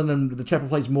Ancelin and the chap who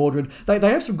plays Mordred, they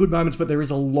have some good moments, but there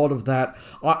is a lot of that.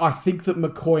 I think that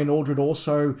McCoy and Aldred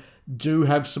also do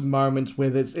have some moments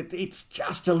where it's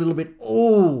just a little bit,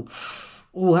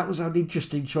 that was an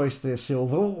interesting choice there,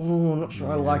 Silver. I'm not sure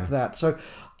I like that. So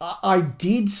I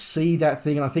did see that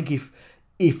thing, and I think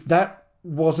if that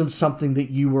wasn't something that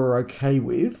you were okay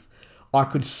with, I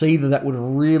could see that would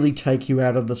really take you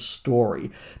out of the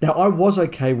story. Now, I was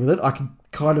okay with it. I could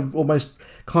kind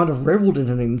of reveled in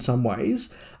it in some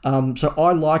ways. So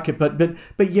I like it,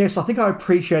 but yes, I think I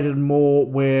appreciated more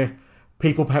where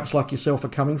people perhaps like yourself are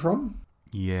coming from.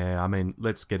 Yeah, I mean,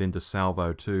 let's get into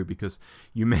Salvo too, because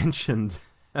you mentioned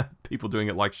people doing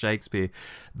it like Shakespeare.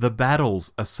 The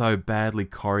battles are so badly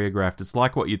choreographed. It's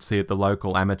like what you'd see at the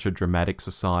local amateur dramatic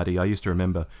society. I used to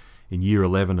remember in year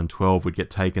 11 and 12 we'd get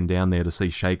taken down there to see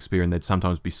Shakespeare, and there'd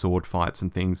sometimes be sword fights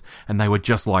and things, and they were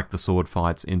just like the sword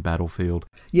fights in Battlefield.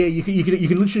 Yeah, you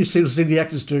can literally see the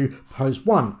actors do pose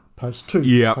 1, pose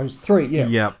 2, pose 3.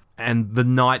 Yeah. And the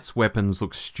knights' weapons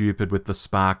look stupid with the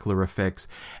sparkler effects.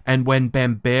 And when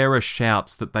Bambera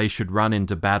shouts that they should run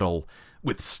into battle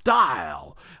with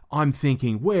style, I'm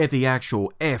thinking, where the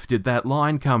actual F did that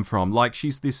line come from? Like,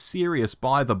 she's this serious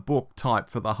by-the-book type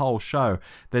for the whole show.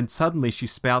 Then suddenly she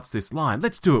spouts this line,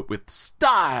 let's do it with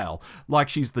style! Like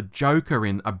she's the Joker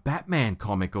in a Batman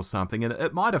comic or something. And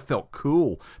it might have felt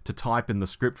cool to type in the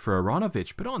script for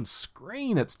Aronovich, but on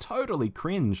screen it's totally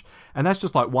cringe. And that's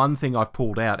just like one thing I've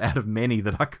pulled out of many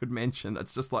that I could mention.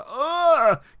 It's just like,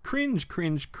 cringe,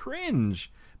 cringe,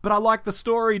 cringe. But I like the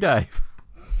story, Dave.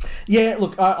 Yeah,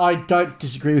 look, I don't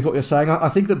disagree with what you're saying. I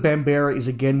think that Bambera is,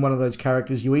 again, one of those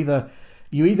characters you either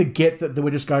get that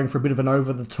we're just going for a bit of an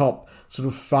over-the-top sort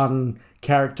of fun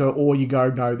character, or you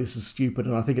go, no, this is stupid.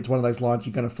 And I think it's one of those lines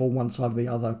you're going to fall one side or the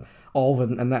other of,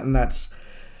 and that's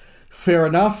fair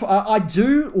enough. I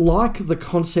do like the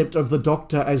concept of the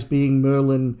Doctor as being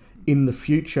Merlin in the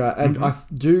future, and I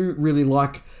do really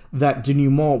like that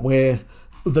denouement where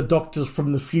the Doctor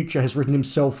from the future has written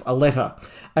himself a letter,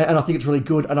 and I think it's really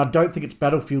good, and I don't think it's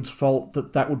Battlefield's fault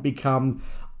that would become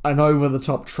an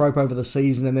over-the-top trope over the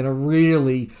season and then a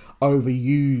really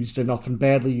overused and often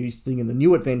badly used thing in the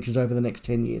new adventures over the next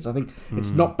 10 years. I think it's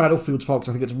not Battlefield's fault, 'cause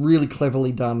I think it's really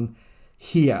cleverly done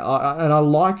here, and I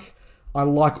like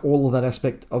all of that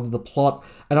aspect of the plot,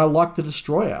 and I like the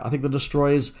Destroyer. I think the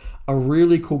Destroyer's a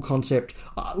really cool concept.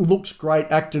 Looks great,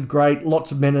 acted great,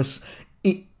 lots of menace.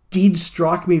 It did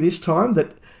strike me this time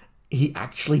that he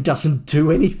actually doesn't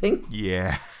do anything.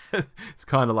 Yeah. It's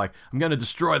kind of like, I'm going to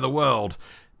destroy the world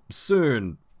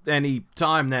soon, any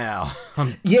time now.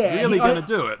 I'm really going to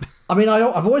do it. I mean,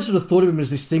 I've always sort of thought of him as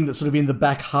this thing that's sort of in the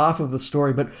back half of the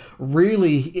story, but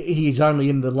really he's only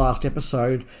in the last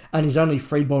episode, and he's only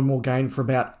freed by Morgaine for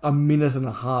about a minute and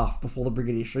a half before the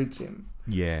Brigadier shoots him.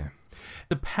 Yeah.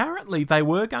 Apparently, they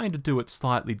were going to do it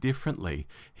slightly differently.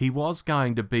 He was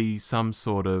going to be some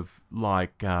sort of,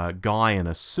 like, guy in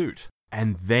a suit,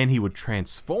 and then he would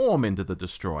transform into the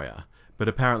Destroyer. But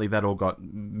apparently that all got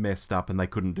messed up and they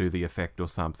couldn't do the effect or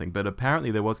something. But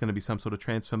apparently there was going to be some sort of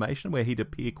transformation where he'd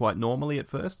appear quite normally at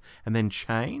first and then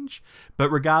change.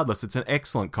 But regardless, it's an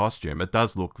excellent costume. It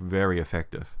does look very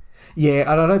effective.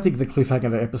 Yeah, and I don't think the cliffhanger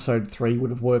to episode 3 would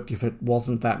have worked if it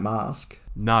wasn't that mask.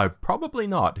 No, probably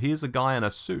not. Here's a guy in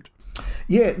a suit.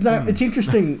 Yeah, no, it's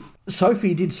interesting.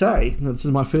 Sophie did say, this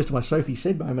is my first of my Sophie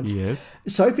said moments. Yes.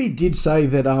 Sophie did say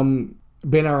that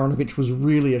Ben Aronovich was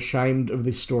really ashamed of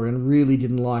this story and really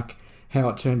didn't like how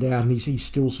it turned out, and he's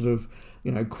still sort of,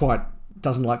 quite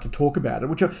doesn't like to talk about it,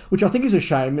 which I think is a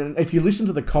shame. And if you listen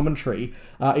to the commentary,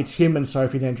 it's him and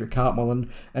Sophie and Andrew Cartmel,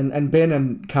 and Ben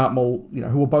and Cartmel,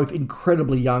 who were both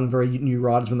incredibly young, very new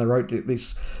writers when they wrote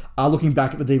this, are looking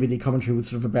back at the DVD commentary with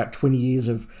sort of about 20 years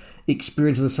of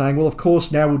experience, and they're saying, well, of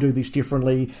course, now we'll do this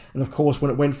differently, and of course, when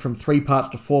it went from 3 parts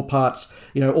to 4 parts,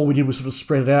 all we did was sort of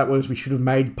spread it out, whereas we should have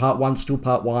made part 1 still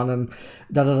part 1, and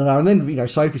da-da-da-da, and then,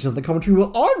 Sophie says in the commentary,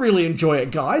 well, I really enjoy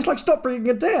it, guys, like, stop bringing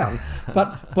it down.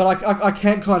 But I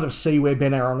can kind of see where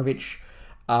Ben Aronovich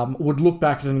would look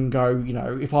back at it and go,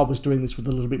 if I was doing this with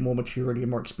a little bit more maturity and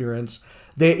more experience,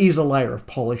 there is a layer of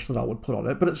polish that I would put on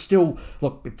it. But it's still,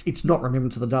 look, it's not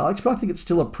Remembrance of the Daleks, but I think it's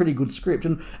still a pretty good script.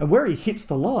 And where he hits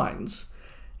the lines,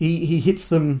 he hits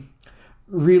them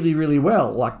really, really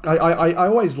well. Like, I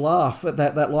always laugh at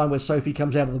that line where Sophie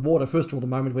comes out of the water. First of all, the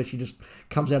moment where she just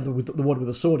comes out of the water with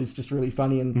a sword is just really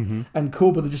funny and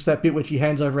cool, but just that bit where she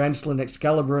hands over Angela and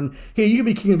Excalibur and, here, you can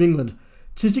be King of England.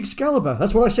 'Tis Excalibur.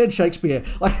 That's what I said, Shakespeare.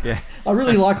 Like, yeah. I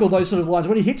really like all those sort of lines.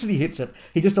 When he hits it, he hits it.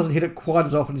 He just doesn't hit it quite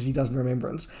as often as he does in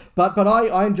Remembrance. But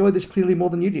I enjoyed this clearly more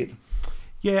than you did.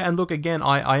 Yeah, and look, again,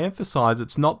 I emphasise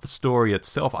it's not the story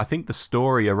itself. I think the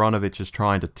story Aronovich is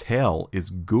trying to tell is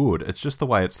good. It's just the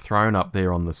way it's thrown up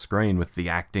there on the screen with the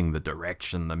acting, the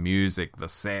direction, the music, the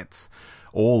sets.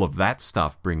 All of that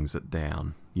stuff brings it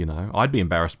down, you know. I'd be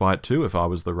embarrassed by it too if I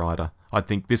was the writer. I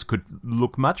think this could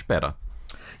look much better.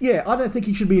 Yeah, I don't think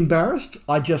he should be embarrassed.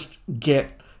 I just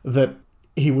get that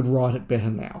he would write it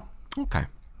better now. Okay.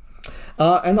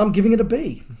 And I'm giving it a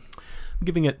B. I'm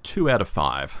giving it 2 out of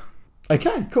 5.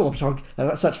 Okay, cool. So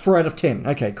that's 4 out of 10.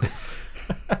 Okay, cool.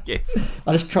 Yes.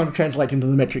 I'm just trying to translate into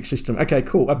the metric system. Okay,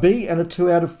 cool. A B and a 2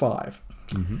 out of 5.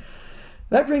 Mm-hmm.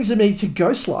 That brings me to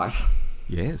Ghostlight.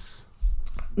 Yes.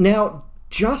 Now,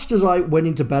 just as I went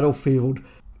into Battlefield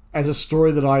as a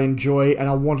story that I enjoy and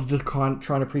I wanted to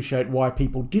try and appreciate why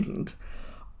people didn't,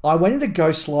 I went into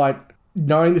Ghostlight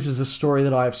knowing this is a story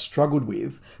that I have struggled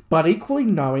with, but equally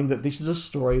knowing that this is a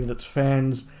story that its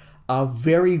fans are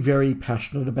very, very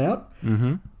passionate about.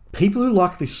 Mm-hmm. People who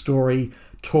like this story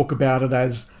talk about it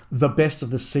as the best of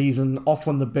the season,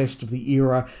 often the best of the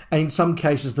era, and in some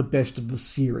cases the best of the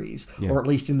series, or at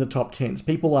least in the top 10s.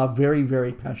 People are very,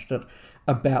 very passionate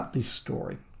about this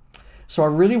story. So I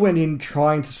really went in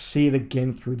trying to see it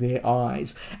again through their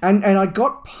eyes. And I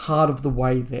got part of the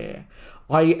way there.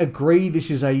 I agree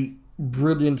this is a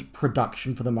brilliant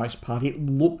production for the most part. It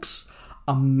looks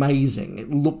amazing. It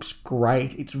looks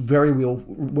great. It's very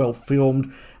well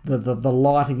filmed. The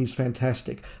lighting is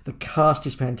fantastic. The cast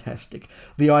is fantastic.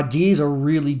 The ideas are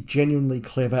really genuinely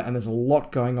clever, and there's a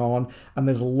lot going on, and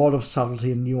there's a lot of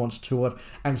subtlety and nuance to it.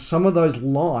 And some of those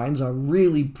lines are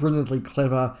really brilliantly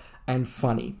clever and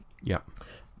funny. Yeah.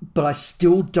 But I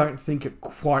still don't think it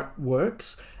quite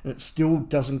works, and it still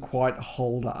doesn't quite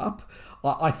hold up.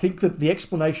 I think that the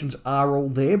explanations are all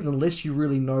there, but unless you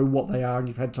really know what they are and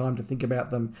you've had time to think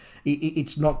about them,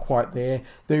 it's not quite there.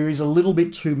 There is a little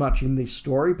bit too much in this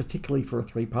story, particularly for a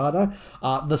 3-parter.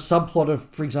 The subplot of,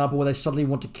 for example, where they suddenly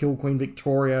want to kill Queen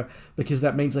Victoria because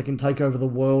that means they can take over the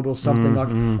world or something.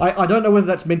 Like, I don't know whether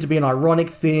that's meant to be an ironic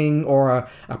thing or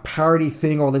a parody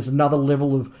thing, or there's another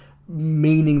level of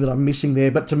meaning that I'm missing there,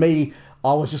 but to me,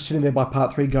 I was just sitting there by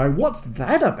part 3 going, what's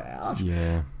that about?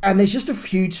 Yeah. And there's just a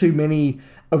few too many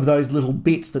of those little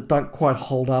bits that don't quite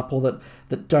hold up or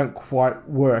that don't quite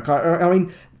work. I mean,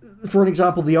 for an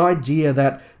example, the idea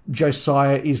that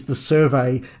Josiah is the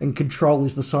survey and Control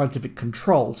is the scientific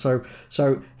control. So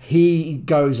he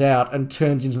goes out and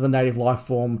turns into the native life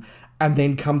form and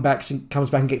then comes back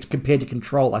and gets compared to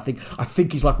Control. I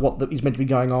think is like what is meant to be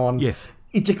going on. Yes.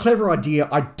 It's a clever idea.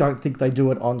 I don't think they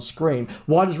do it on screen.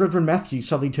 Why does Reverend Matthew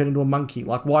suddenly turn into a monkey?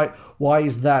 Like, why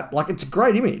is that? Like, it's a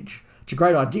great image. It's a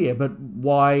great idea, but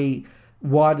why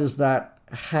does that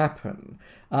happen?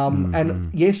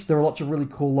 And yes, there are lots of really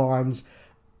cool lines,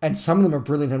 and some of them are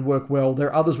brilliant and work well. There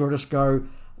are others where I just go,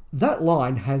 that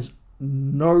line has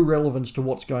no relevance to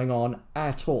what's going on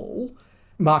at all.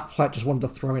 Mark Platt just wanted to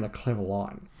throw in a clever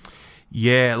line.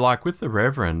 Yeah, like with the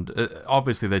Reverend,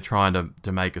 obviously they're trying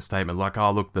to make a statement like,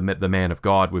 oh, look, the man of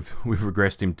God, we've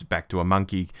regressed him back to a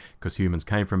monkey because humans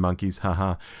came from monkeys,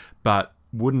 haha. But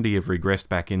wouldn't he have regressed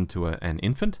back into an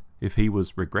infant if he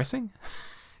was regressing?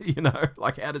 You know,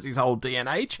 like how does his whole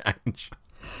DNA change?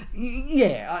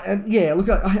 Yeah. Look,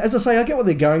 as I say, I get what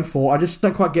they're going for. I just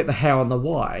don't quite get the how and the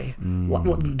why.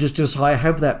 Like, just I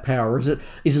have that power. Is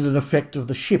it an effect of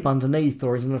the ship underneath,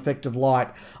 or is it an effect of light?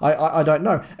 I don't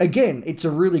know. Again, it's a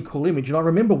really cool image, and I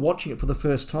remember watching it for the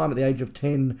first time at the age of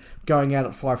 10, going out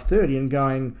at 5:30 and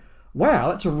going, "Wow,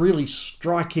 that's a really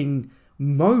striking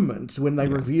moment." When they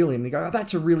reveal him, they go, "Oh,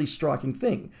 that's a really striking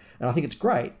thing," and I think it's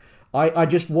great. I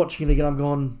just watching it again, I'm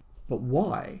going, but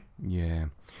why? Yeah.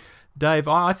 Dave,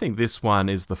 I think this one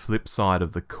is the flip side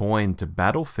of the coin to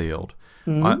Battlefield.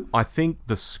 I think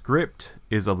the script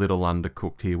is a little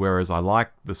undercooked here, whereas I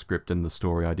like the script and the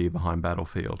story idea behind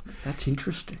Battlefield. That's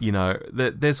interesting. You know,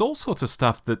 there's all sorts of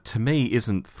stuff that to me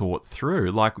isn't thought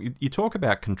through. Like, you talk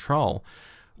about Control.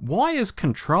 Why is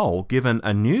Control given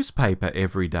a newspaper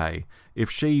every day if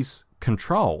she's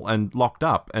Control and locked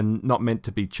up and not meant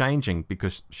to be changing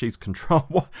because she's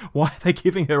Control? Why are they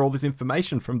giving her all this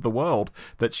information from the world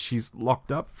that she's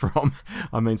locked up from?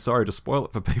 I mean, sorry to spoil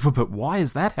it for people, but why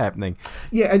is that happening?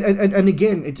 Yeah, and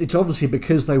again, it's obviously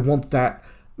because they want that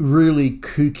really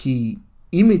kooky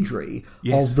imagery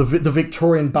Yes. of the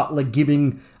Victorian butler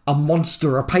giving a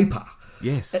monster a paper.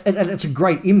 Yes. And it's a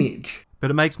great image. But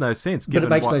it makes no sense. But it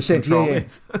makes no sense. Control Yeah.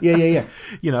 is. Yeah.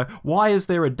 You know, why is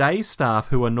there a day staff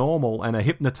who are normal and a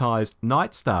hypnotised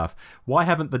night staff? Why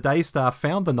haven't the day staff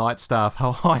found the night staff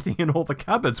hiding in all the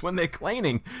cupboards when they're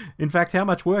cleaning? In fact, how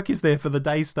much work is there for the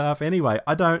day staff anyway?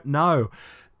 I don't know.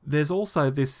 There's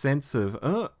also this sense of,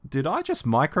 did I just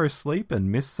micro-sleep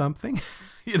and miss something?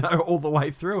 You know, all the way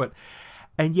through it.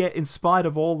 And yet, in spite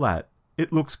of all that,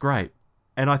 it looks great.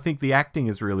 And I think the acting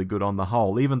is really good on the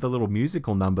whole. Even the little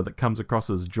musical number that comes across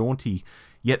as jaunty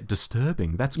yet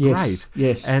disturbing. That's great.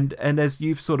 Yes. And as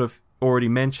you've sort of already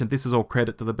mentioned, this is all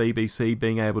credit to the BBC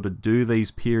being able to do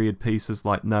these period pieces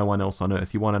like no one else on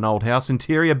earth. You want an old house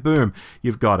interior? Boom,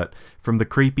 you've got it. From the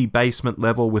creepy basement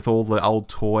level with all the old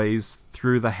toys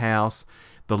through the house.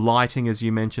 The lighting, as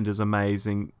you mentioned, is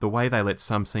amazing. The way they let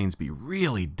some scenes be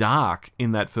really dark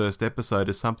in that first episode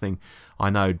is something I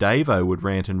know Davo would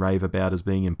rant and rave about as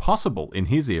being impossible in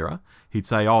his era. He'd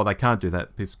say, they can't do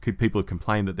that. People have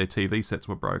complained that their TV sets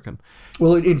were broken.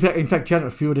 Well, in fact,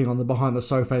 Janet Fielding on the Behind the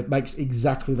Sofa makes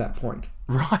exactly that point.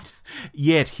 Right.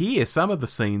 Yet here, some of the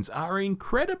scenes are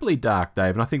incredibly dark,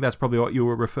 Dave, and I think that's probably what you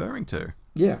were referring to.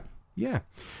 Yeah. Yeah.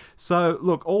 So,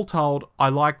 look, all told, I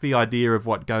like the idea of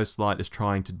what Ghostlight is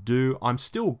trying to do. I'm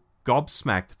still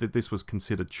gobsmacked that this was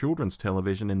considered children's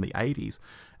television in the 80s.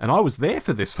 And I was there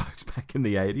for this, folks, back in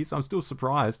the 80s. I'm still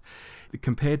surprised.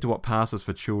 Compared to what passes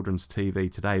for children's TV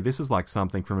today, this is like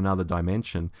something from another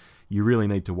dimension. You really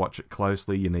need to watch it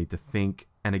closely. You need to think.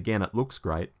 And again, it looks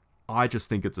great. I just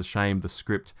think it's a shame the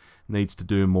script needs to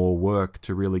do more work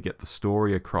to really get the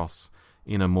story across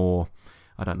in a more,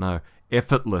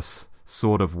 effortless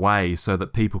sort of way so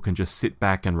that people can just sit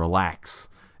back and relax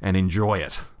and enjoy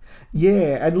it.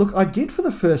 Yeah, and look, I did for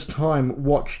the first time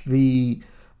watch the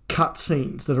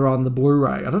cutscenes that are on the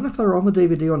Blu-ray. I don't know if they're on the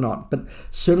DVD or not, but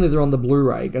certainly they're on the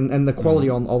Blu-ray, and the quality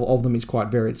of them is quite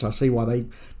varied, so I see why they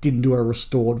didn't do a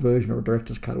restored version or a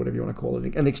director's cut or whatever you want to call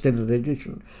it, an extended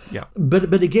edition. Yeah.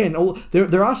 But again,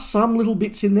 there are some little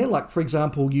bits in there, like, for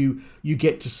example, you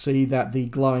get to see that the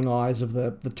glowing eyes of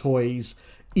the toys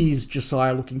is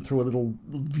Josiah looking through a little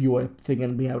viewer thing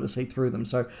and being able to see through them.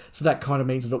 So that kind of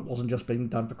means that it wasn't just being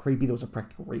done for creepy. There was a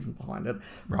practical reason behind it.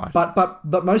 Right.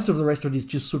 But most of the rest of it is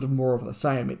just sort of more of the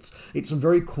same. It's some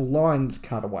very cool lines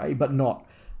cut away, but not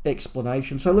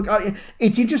explanation. So look,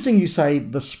 it's interesting you say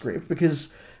the script,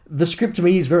 because the script to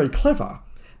me is very clever.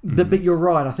 But you're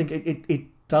right. I think it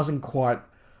doesn't quite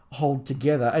hold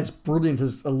together, as brilliant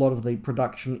as a lot of the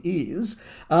production is.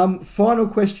 Final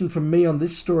question from me on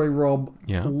this story, Rob.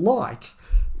 Yeah.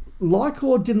 Like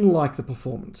or didn't like the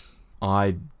performance?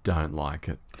 I don't like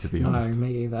it, to be honest. No,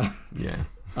 me either. Yeah.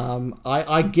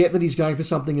 I get that he's going for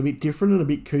something a bit different and a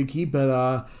bit kooky,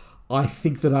 but I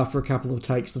think that after a couple of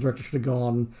takes, the director should have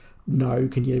gone, no,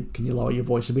 can you lower your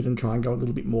voice a bit and try and go a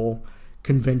little bit more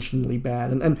conventionally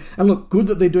bad, and look, good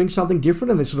that they're doing something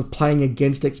different and they're sort of playing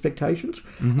against expectations.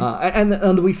 And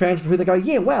the wee fans for who they go,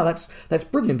 yeah, wow, that's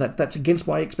brilliant, that's against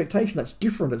my expectation, that's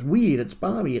different, it's weird, it's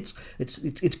balmy,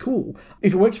 it's cool.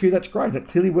 If it works for you, that's great, and it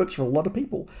clearly works for a lot of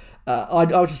people. I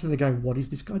was just sitting there going, what is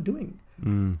this guy doing?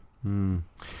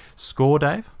 Score,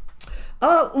 Dave?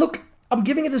 Look, I'm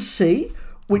giving it a C,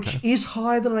 which is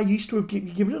higher than I used to have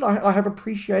given it. I have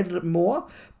appreciated it more,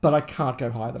 but I can't go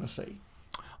higher than a C.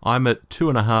 I'm at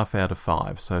 2.5 out of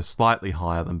 5, so slightly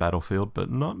higher than Battlefield, but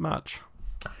not much.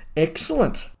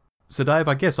 Excellent. So, Dave,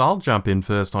 I guess I'll jump in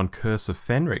first on Curse of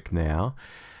Fenric now.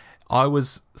 I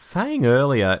was saying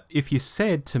earlier, if you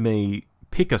said to me,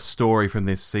 pick a story from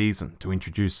this season to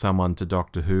introduce someone to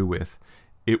Doctor Who with,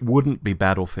 it wouldn't be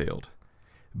Battlefield.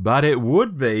 But it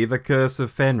would be The Curse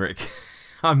of Fenric.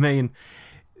 I mean,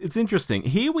 it's interesting.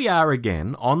 Here we are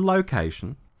again, on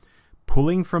location,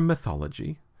 pulling from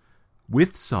mythology,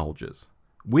 with soldiers,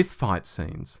 with fight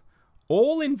scenes,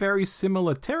 all in very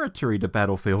similar territory to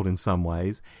Battlefield in some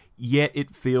ways, yet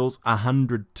it feels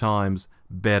 100 times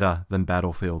better than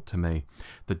Battlefield to me.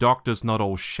 The Doctor's not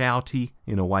all shouty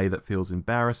in a way that feels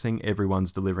embarrassing.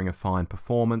 Everyone's delivering a fine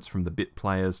performance, from the bit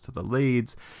players to the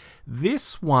leads.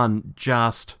 This one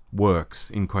just works,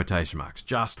 in quotation marks,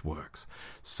 just works.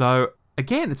 So,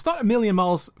 again, it's not a million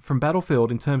miles from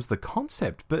Battlefield in terms of the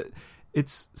concept, but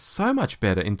it's so much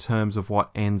better in terms of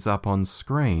what ends up on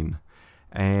screen.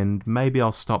 And maybe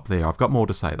I'll stop there. I've got more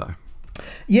to say, though.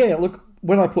 Yeah, look,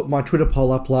 when I put my Twitter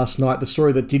poll up last night, the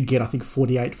story that did get, I think,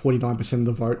 49% of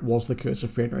the vote was The Curse of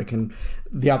Fenric, and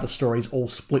the other stories all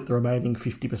split the remaining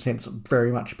 50%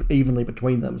 very much evenly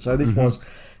between them. So this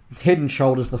was head and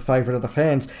shoulders the favourite of the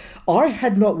fans. I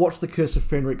had not watched The Curse of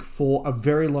Fenric for a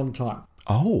very long time.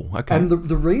 Oh, okay. And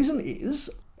the reason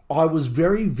is I was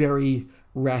very, very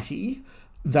ratty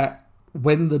that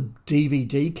when the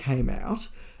DVD came out,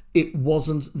 it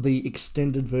wasn't the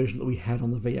extended version that we had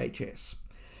on the VHS,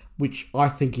 which I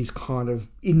think is kind of,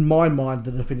 in my mind,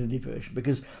 the definitive version.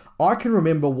 Because I can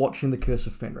remember watching The Curse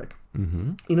of Fenric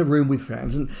in a room with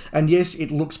fans. And yes,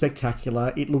 it looked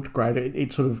spectacular. It looked great.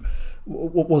 It sort of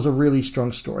was a really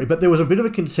strong story. But there was a bit of a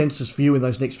consensus view in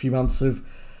those next few months of,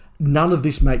 none of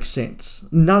this makes sense.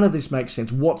 None of this makes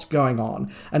sense. What's going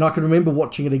on? And I can remember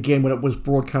watching it again when it was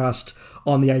broadcast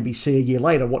on the ABC a year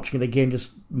later, watching it again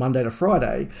just Monday to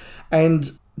Friday,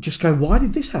 and just going, why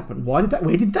did this happen? Where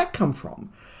did that come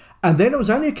from? And then it was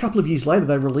only a couple of years later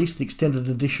they released the extended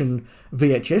edition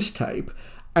VHS tape,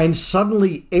 and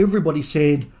suddenly everybody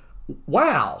said,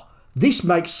 wow, this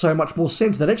makes so much more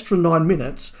sense. That extra 9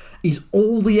 minutes is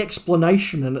all the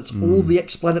explanation, and it's all the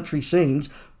explanatory scenes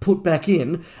put back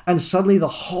in, and suddenly the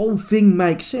whole thing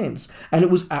makes sense. And it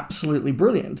was absolutely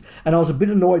brilliant. And I was a bit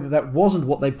annoyed that that wasn't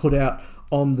what they put out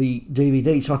on the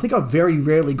DVD. So I think I've very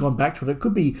rarely gone back to it. It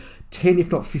could be 10,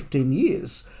 if not 15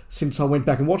 years since I went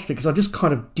back and watched it, because I just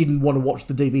kind of didn't want to watch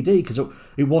the DVD because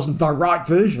it wasn't the right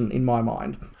version in my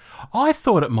mind. I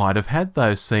thought it might have had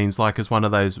those scenes like as one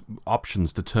of those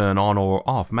options to turn on or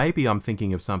off. Maybe I'm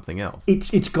thinking of something else.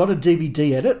 It's got a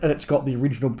DVD edit, and it's got the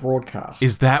original broadcast.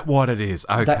 Is that what it is?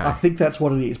 Okay. I think that's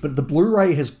what it is. But the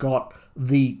Blu-ray has got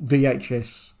the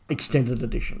VHS extended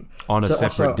edition. On a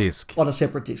separate disc. On a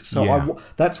separate disc. So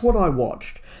that's what I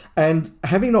watched. And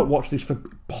having not watched this for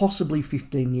possibly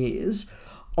 15 years,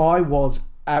 I was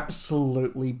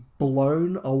absolutely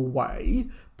blown away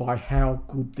by how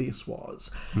good this was.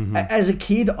 As a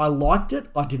kid, I liked it.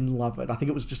 I didn't love it. I think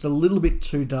it was just a little bit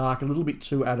too dark, a little bit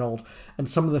too adult, and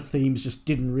some of the themes just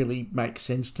didn't really make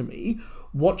sense to me.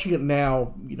 Watching it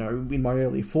now, in my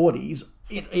early 40s,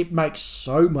 it makes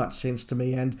so much sense to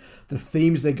me, and the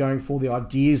themes they're going for, the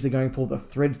ideas they're going for, the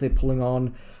threads they're pulling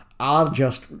on are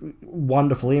just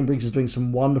wonderful. Ian Briggs is doing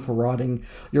some wonderful writing.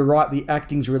 You're right, the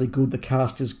acting's really good, the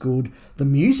cast is good, the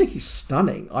music is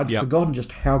stunning. I'd forgotten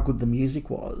just how good the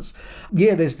music was.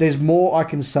 Yeah, there's more I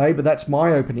can say, but that's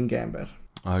my opening gambit.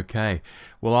 Okay.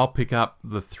 Well, I'll pick up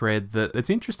the thread that it's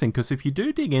interesting, because if you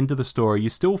do dig into the story, you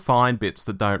still find bits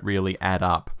that don't really add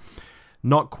up.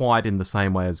 Not quite in the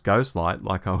same way as Ghostlight,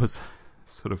 like I was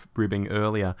sort of ribbing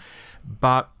earlier,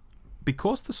 but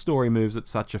because the story moves at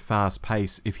such a fast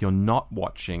pace, if you're not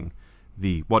watching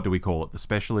the, what do we call it, the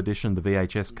special edition, the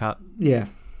VHS cut? Yeah.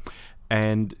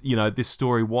 And, this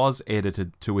story was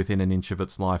edited to within an inch of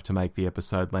its life to make the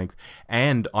episode length,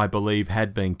 and I believe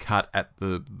had been cut at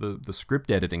the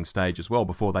script editing stage as well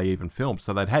before they even filmed.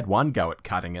 So they'd had one go at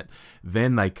cutting it,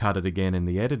 then they cut it again in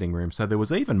the editing room. So there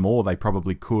was even more they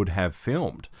probably could have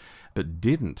filmed, but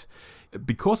didn't.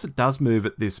 Because it does move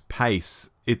at this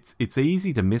pace, it's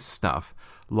easy to miss stuff,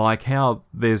 like how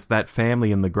there's that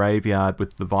family in the graveyard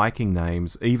with the Viking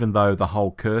names, even though the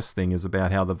whole curse thing is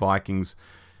about how the Vikings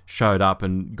showed up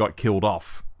and got killed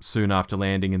off soon after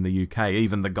landing in the UK.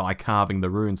 Even the guy carving the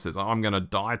rune says, I'm going to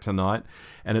die tonight.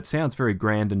 And it sounds very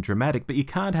grand and dramatic, but you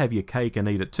can't have your cake and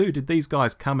eat it too. Did these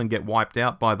guys come and get wiped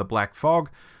out by the Black Fog?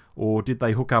 Or did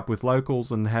they hook up with locals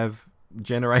and have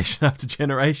generation after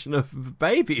generation of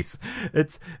babies?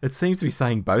 It seems to be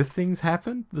saying both things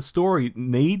happened. The story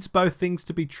needs both things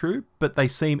to be true, but they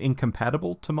seem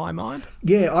incompatible to my mind.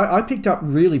 Yeah, I picked up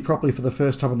really properly for the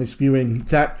first time on this viewing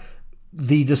that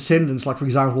the descendants, like for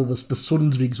example the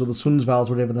Sundsvigs or the Sundsvalls,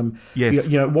 whatever them, yes,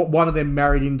 one of them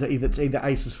married into either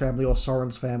Ace's family or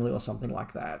Soren's family or something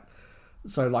like that.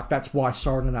 So like that's why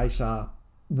Soren and Ace are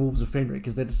wolves of Fenrir,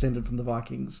 because they're descended from the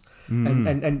Vikings.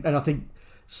 And I think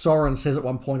Soren says at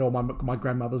one point, my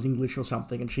grandmother's English or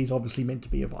something, and she's obviously meant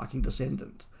to be a Viking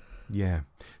descendant. Yeah.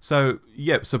 So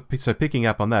picking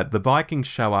up on that, the Vikings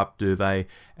show up, do they?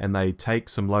 And they take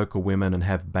some local women and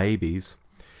have babies.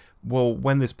 Well,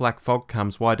 when this Black Fog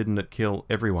comes, why didn't it kill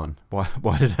everyone? Why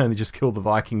did it only just kill the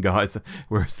Viking guys,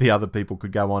 whereas the other people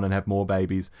could go on and have more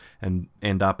babies and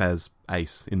end up as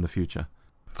Ace in the future?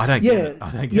 I don't get it.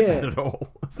 I don't get that at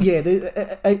all. Yeah.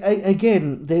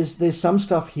 Again, there's some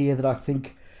stuff here that I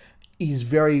think is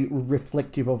very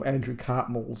reflective of Andrew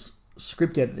Cartmell's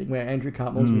script editing, where Andrew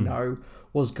Cartmell, as we know,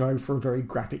 was going for a very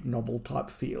graphic novel type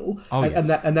feel. And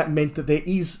that meant that there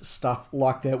is stuff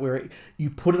like that where you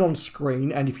put it on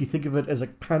screen, and if you think of it as a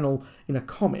panel in a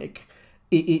comic,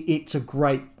 it's a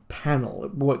great panel.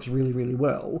 It works really, really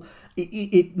well.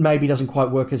 It maybe doesn't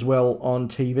quite work as well on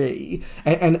TV.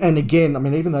 And again, I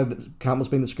mean, even though Cartmel's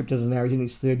been the script editor now, he's in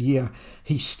his third year,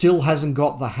 he still hasn't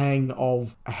got the hang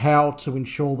of how to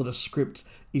ensure that a script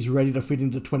is ready to fit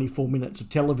into 24 minutes of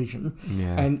television.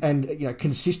 Yeah. And you know,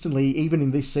 consistently, even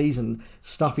in this season,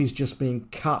 stuff is just being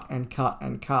cut and cut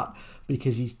and cut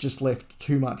because he's just left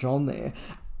too much on there.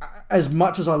 As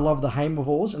much as I love the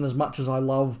Haimavors and as much as I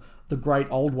love the Great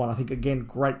Old One, I think, again,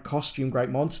 great costume, great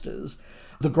monsters,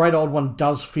 the Great Old One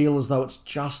does feel as though it's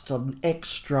just an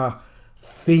extra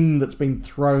thing that's been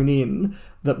thrown in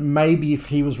that maybe if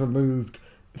he was removed,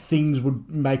 things would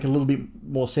make a little bit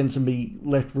more sense and be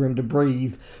left room to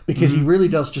breathe, because he really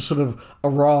does just sort of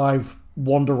arrive,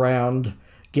 wander around,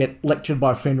 get lectured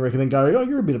by Fenric, and then go, "Oh,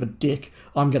 you're a bit of a dick.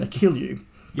 I'm going to kill you."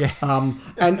 Yeah.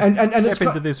 And Step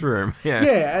into this room. Yeah.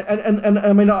 Yeah. And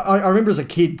I mean, I remember as a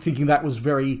kid thinking that was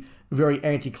very, very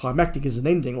anticlimactic as an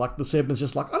ending. Like, the serpent's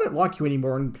just like, "I don't like you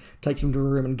anymore," and takes him to a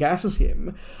room and gasses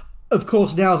him. Of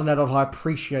course, now as an adult, I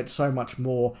appreciate so much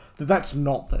more that that's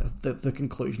not the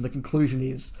conclusion. The conclusion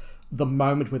is the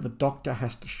moment where the Doctor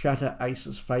has to shatter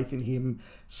Ace's faith in him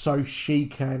so she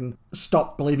can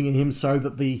stop believing in him, so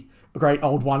that the Great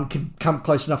Old One can come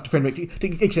close enough to Fenric,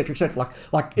 etc., etc.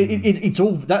 It's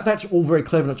all that's all very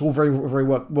clever, and it's all very, very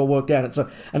well worked out. It's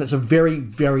a very,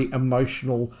 very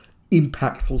emotional,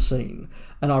 impactful scene,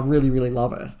 and I really, really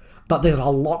love it. But there's a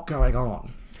lot going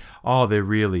on. Oh, there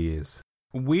really is.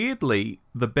 Weirdly,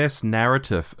 the best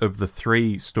narrative of the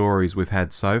 3 stories we've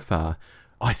had so far,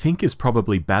 I think, is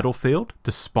probably Battlefield,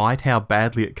 despite how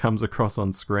badly it comes across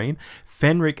on screen.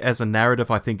 Fenric as a narrative,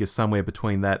 I think, is somewhere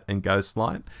between that and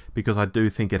Ghostlight, because I do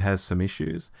think it has some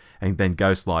issues. And then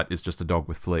Ghostlight is just a dog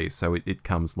with fleas, so it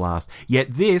comes last.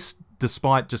 Yet this,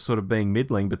 despite just sort of being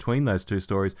middling between those 2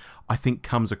 stories, I think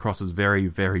comes across as very,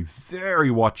 very, very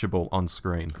watchable on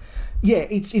screen. Yeah,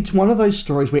 it's one of those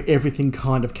stories where everything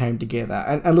kind of came together.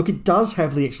 And look, it does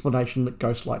have the explanation that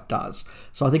Ghostlight does.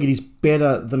 So I think it is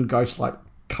better than Ghostlight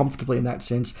comfortably in that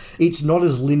sense. It's not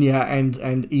as linear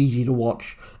and easy to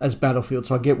watch as Battlefield,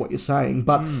 so I get what you're saying.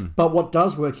 But what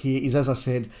does work here is, as I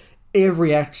said,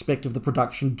 every aspect of the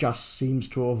production just seems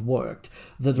to have worked.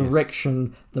 The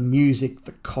direction, the music,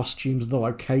 the costumes, the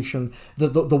location,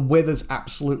 the weather's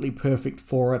absolutely perfect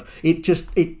for it. It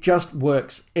just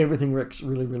works. Everything works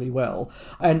really, really well.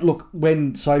 And look,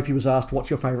 when Sophie was asked, "What's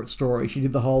your favourite story?" she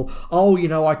did the whole,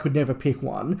 I could never pick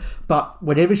one. But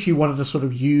whenever she wanted to sort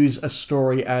of use a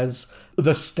story as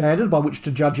the standard by which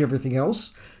to judge everything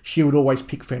else, she would always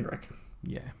pick Fenric.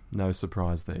 Yeah, no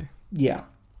surprise there. Yeah.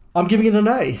 I'm giving it an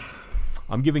A.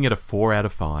 I'm giving it a 4 out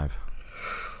of 5.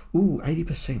 Ooh,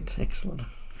 80%. Excellent.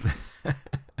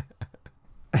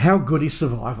 How good is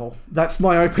Survival? That's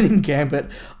my opening gambit.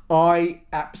 I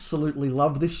absolutely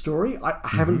love this story. I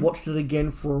haven't watched it again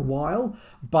for a while,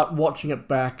 but watching it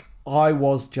back, I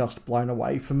was just blown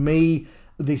away. For me,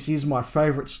 this is my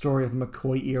favourite story of the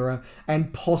McCoy era,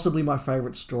 and possibly my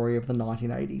favourite story of the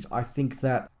 1980s. I think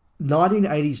that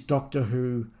 1980s Doctor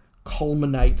Who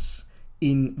culminates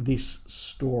in this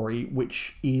story,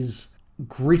 which is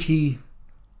gritty,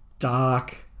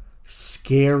 dark,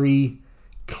 scary,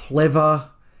 clever,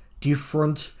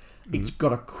 different. It's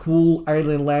got a cool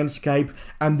alien landscape,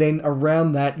 and then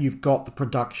around that you've got the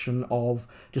production of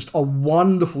just a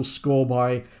wonderful score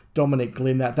by Dominic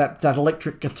Glynn. That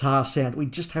electric guitar sound we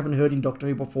just haven't heard in Doctor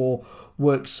Who before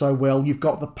works so well. You've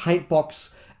got the paint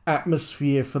box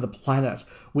atmosphere for the planet,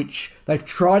 which they've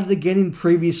tried it again in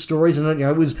previous stories, and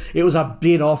it was a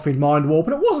bit off in Mind Warp,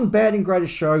 and it wasn't bad in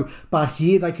Greatest Show, but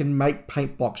here they can make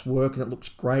paint box work, and it looks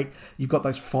great. You've got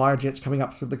those fire jets coming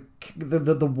up through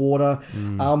the water,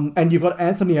 and you've got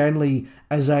Anthony Ainley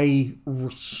as a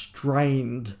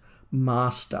restrained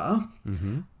master.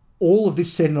 All of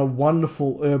this set in a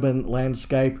wonderful urban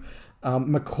landscape.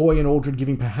 McCoy and Aldred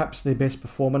giving perhaps their best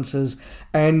performances,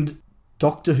 and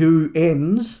Doctor Who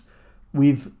ends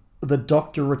with the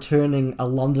Doctor returning a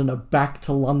Londoner back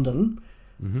to London,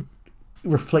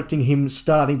 reflecting him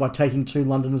starting by taking 2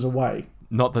 Londoners away.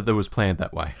 Not that that was planned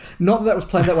that way. Not that that was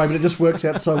planned that way, but it just works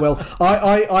out so well.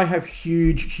 I have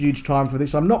huge time for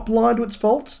this. I'm not blind to its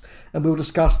faults, and we'll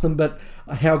discuss them, but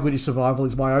How Good is Survival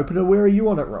is my opener. Where are you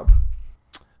on it, Rob?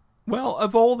 Well,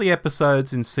 of all the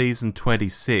episodes in season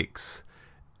 26...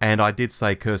 and I did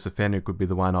say Curse of Fenric would be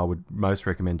the one I would most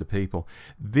recommend to people,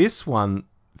 this one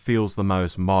feels the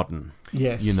most modern.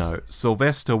 Yes. You know,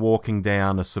 Sylvester walking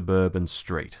down a suburban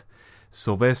street.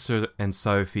 Sylvester and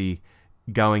Sophie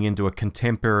going into a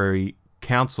contemporary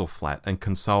council flat and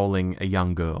consoling a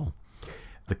young girl.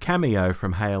 The cameo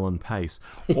from Hale and Pace.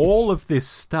 Yes. All of this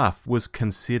stuff was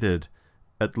considered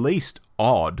at least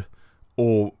odd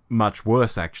or much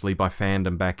worse actually, by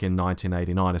fandom back in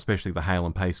 1989, especially the Hale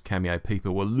and Pace cameo.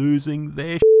 People were losing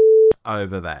their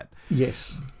over that.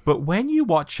 Yes. But when you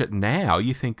watch it now,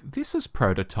 you think, this is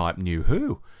prototype New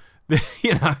Who.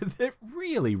 You know, it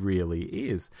really, really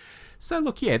is. So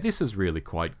look, yeah, this is really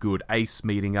quite good. Ace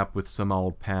meeting up with some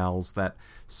old pals. That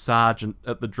sergeant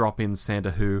at the drop-in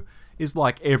centre who is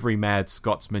like every mad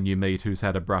Scotsman you meet who's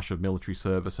had a brush of military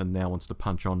service and now wants to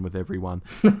punch on with everyone.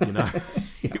 You know,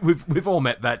 yeah. We've all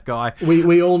met that guy.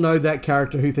 We all know that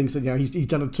character who thinks that, you know, he's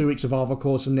done a 2 week survival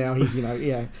course and now he's, you know,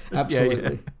 yeah,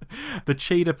 absolutely. Yeah. The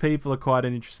cheetah people are quite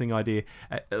an interesting idea.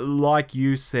 Like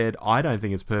you said, I don't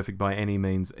think it's perfect by any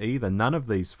means either. None of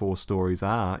these 4 stories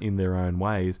are in their own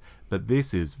ways, but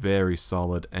this is very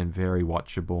solid and very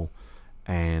watchable,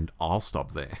 and I'll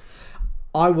stop there.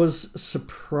 I was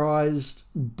surprised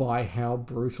by how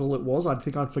brutal it was. I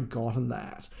think I'd forgotten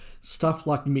that. Stuff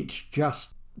like Mitch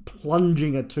just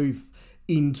plunging a tooth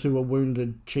into a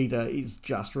wounded cheetah is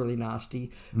just really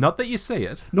nasty. Not that you see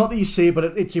it. Not that you see it, but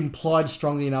it's implied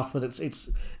strongly enough that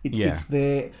it's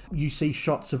there. You see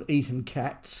shots of eaten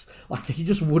cats. Like, you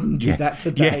just wouldn't do that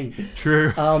today. Yeah,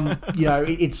 true. You know,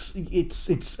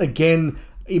 it's again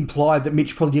implied that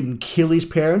Mitch probably didn't kill his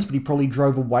parents, but he probably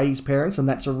drove away his parents, and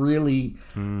that's a really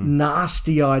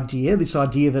nasty idea. This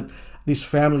idea that this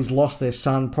family's lost their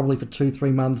son probably for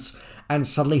 2-3 months, and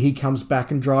suddenly he comes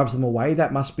back and drives them away.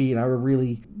 That must be, you know, a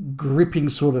really gripping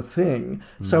sort of thing.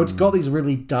 So it's got these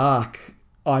really dark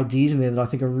ideas in there that I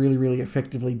think are really, really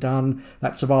effectively done.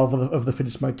 That survival of the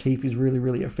fittest motif is really,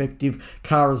 really effective.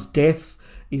 Kara's death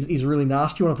is really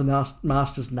nasty. One of the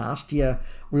Master's nastier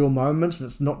real moments, and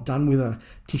it's not done with a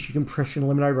tissue compression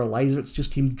eliminator or a laser. It's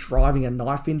just him driving a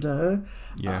knife into her.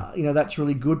 Yeah. You know, that's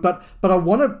really good. But I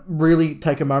want to really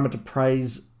take a moment to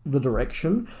praise the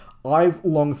direction. I've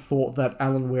long thought that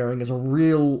Alan Waring is a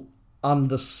real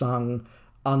undersung,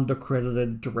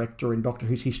 undercredited director in Doctor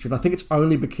Who's history, and I think it's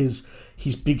only because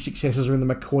his big successes are in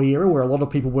the McCoy era, where a lot of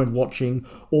people weren't watching,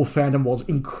 or fandom was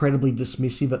incredibly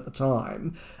dismissive at the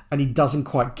time, and he doesn't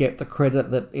quite get the credit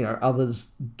that, you know,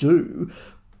 others do.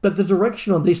 But the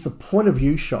direction on this, the point of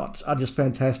view shots are just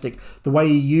fantastic. The way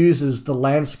he uses the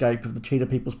landscape of the Cheetah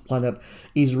People's planet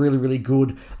is really, really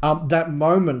good. That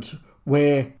moment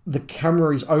where the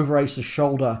camera is over Ace's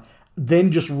shoulder,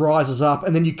 then just rises up,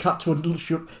 and then you cut to a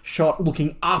little shot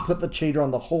looking up at the cheetah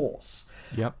on the horse.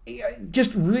 Yep.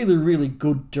 Just really, really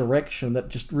good direction that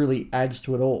just really adds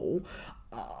to it all.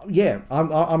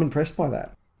 I'm impressed by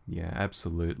that. Yeah,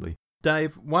 absolutely.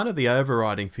 Dave, one of the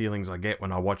overriding feelings I get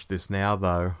when I watch this now,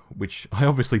 though, which I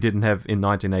obviously didn't have in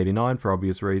 1989 for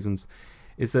obvious reasons,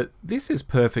 is that this is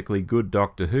perfectly good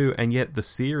Doctor Who, and yet the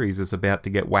series is about to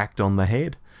get whacked on the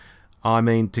head. I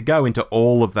mean, to go into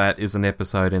all of that is an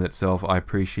episode in itself. I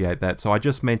appreciate that. So I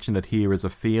just mentioned it here as a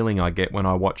feeling I get when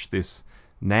I watch this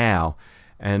now.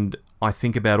 And I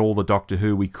think about all the Doctor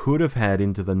Who we could have had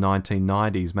into the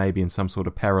 1990s, maybe in some sort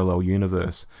of parallel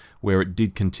universe where it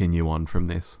did continue on from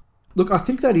this. Look, I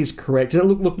think that is correct.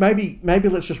 Look, maybe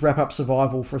let's just wrap up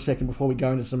Survival for a second before we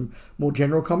go into some more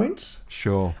general comments.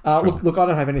 Sure. Look, I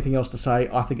don't have anything else to say.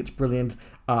 I think it's brilliant.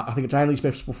 I think it's Ainley's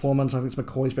best performance. I think it's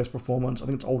McCoy's best performance. I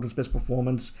think it's Aldrin's best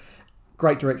performance.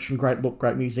 Great direction, great look,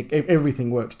 great music.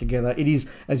 Everything works together. It is,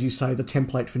 as you say, the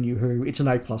template for New Who. It's an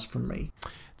A+ from me.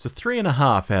 It's a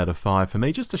 3.5 out of 5 for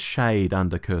me, just a shade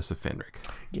under Curse of Fenric.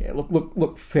 Yeah,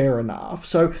 look, fair enough.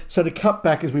 So to cut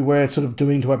back as we were sort of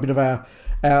doing to a bit of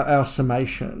our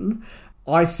summation,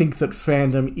 I think that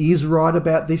fandom is right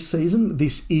about this season.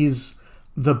 This is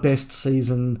the best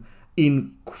season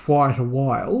in quite a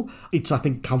while. It's, I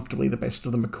think, comfortably the best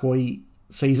of the McCoy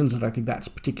seasons. I don't think that's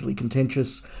particularly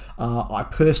contentious. I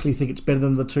personally think it's better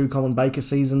than the 2 Colin Baker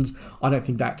seasons. I don't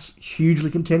think that's hugely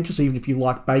contentious, even if you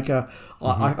like Baker.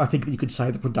 I think that you could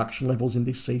say the production levels in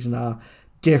this season are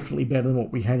definitely better than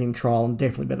what we had in Trial and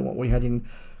definitely better than what we had in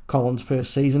Colin's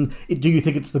first season. Do you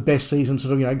think it's the best season,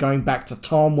 sort of, you know, going back to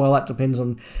Tom? Well, that depends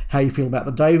on how you feel about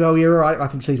the Davo era. I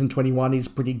think season 21 is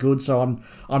pretty good, so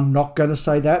I'm not going to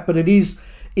say that, but it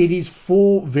is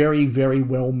 4 very, very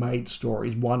well-made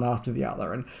stories, one after the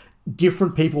other, and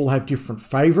different people have different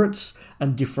favourites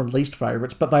and different least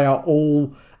favourites, but they are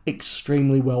all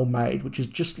extremely well-made, which is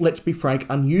just, let's be frank,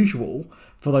 unusual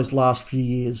for those last few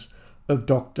years of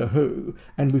Doctor Who,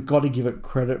 and we've got to give it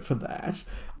credit for that.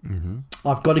 Mm-hmm.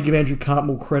 I've got to give Andrew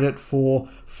Cartmel credit for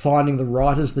finding the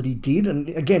writers that he did, and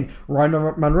again,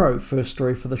 Ryan Munro, first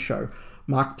story for the show.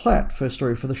 Mark Platt, first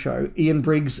story for the show. Ian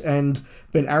Briggs and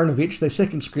Ben Aronovich, their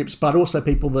second scripts, but also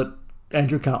people that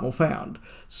Andrew Cartmel found.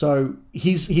 So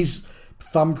his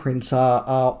thumbprints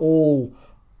are all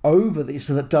over this,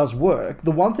 and it does work.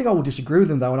 The one thing I will disagree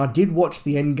with him, though, and I did watch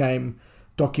the Endgame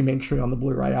documentary on the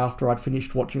Blu-ray after I'd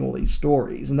finished watching all these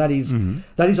stories, and that is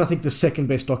I think the second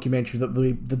best documentary that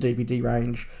the DVD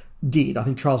range did. I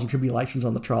think Trials and Tribulations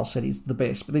on the trial set is the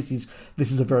best, but this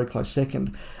is a very close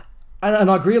second. And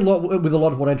I agree with a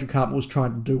lot of what Andrew Cartmel was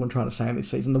trying to do and trying to say in this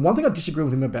season. The one thing I disagree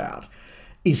with him about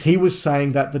is he was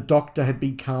saying that the Doctor had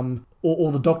become,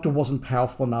 or the Doctor wasn't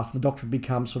powerful enough. The Doctor had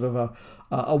become sort of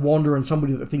a wanderer and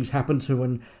somebody that things happened to,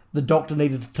 and the Doctor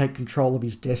needed to take control of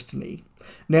his destiny.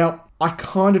 Now, I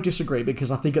kind of disagree,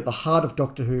 because I think at the heart of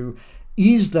Doctor Who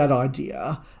is that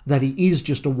idea that he is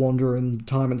just a wanderer in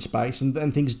time and space,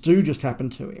 and things do just happen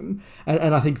to him.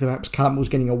 And I think that perhaps Cartmel was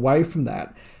getting away from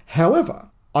that. However,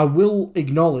 I will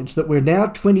acknowledge that we're now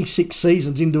 26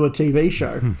 seasons into a TV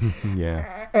show.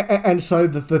 Yeah. And so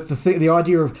the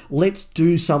idea of let's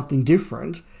do something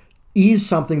different is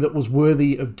something that was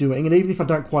worthy of doing. And even if I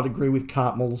don't quite agree with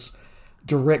Cartmel's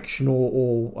direction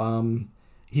or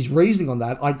his reasoning on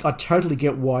that, I totally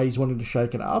get why he's wanting to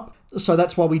shake it up. So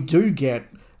that's why we do get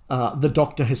the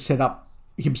Doctor has set up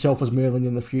himself as Merlin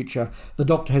in the future. The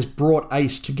Doctor has brought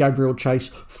Ace to Gabrielle Chase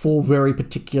for very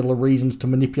particular reasons to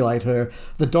manipulate her.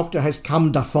 The Doctor has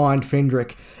come to find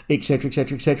Fendrick, etc.,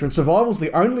 etc., etc. And Survival's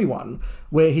the only one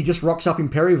where he just rocks up in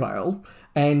Perivale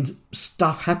and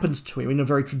stuff happens to him in a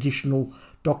very traditional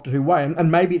Doctor Who way.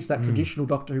 And maybe it's that traditional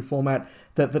Doctor Who format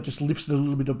that just lifts it a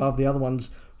little bit above the other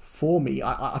ones for me.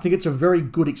 I think it's a very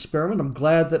good experiment. I'm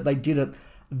glad that they did it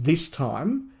this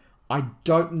time. I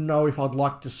don't know if I'd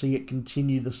like to see it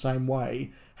continue the same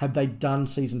way had they done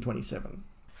season 27.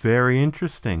 Very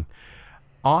interesting.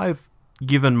 I've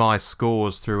given my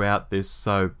scores throughout this,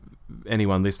 so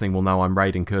anyone listening will know I'm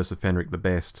rating Curse of Fenric the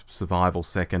best, Survival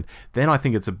second. Then I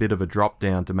think it's a bit of a drop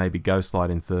down to maybe Ghostlight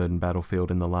in third and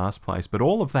Battlefield in the last place. But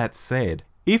all of that said,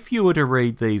 if you were to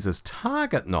read these as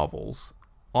target novels,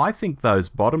 I think those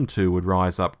bottom two would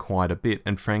rise up quite a bit,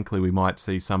 and frankly we might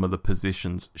see some of the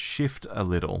positions shift a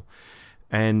little.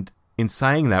 And in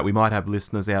saying that, we might have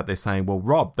listeners out there saying, well,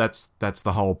 Rob, that's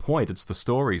the whole point. It's the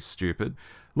story's stupid.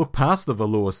 Look past the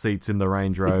velour seats in the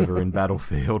Range Rover in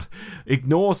Battlefield.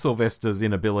 Ignore Sylvester's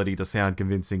inability to sound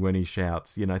convincing when he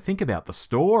shouts. Think about the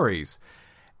stories.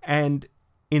 And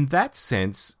in that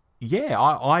sense, yeah,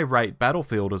 I rate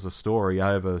Battlefield as a story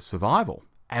over Survival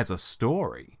as a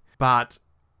story. But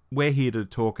we're here to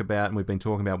talk about, and we've been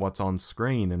talking about what's on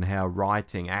screen and how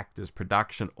writing, actors,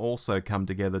 production also come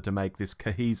together to make this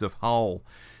cohesive whole,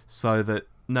 so that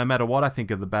no matter what I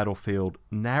think of the Battlefield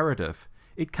narrative,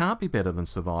 it can't be better than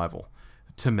Survival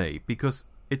to me, because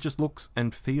it just looks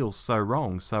and feels so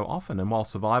wrong so often. And while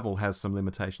Survival has some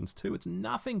limitations too, it's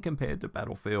nothing compared to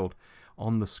Battlefield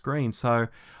on the screen. So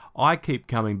I keep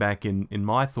coming back in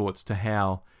my thoughts to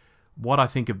how what I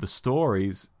think of the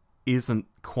stories isn't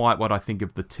quite what I think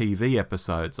of the TV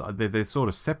episodes. They're sort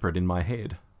of separate in my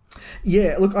head.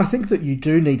 Yeah, look, I think that you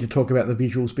do need to talk about the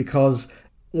visuals, because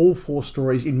all four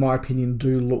stories, in my opinion,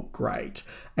 do look great.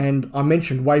 And I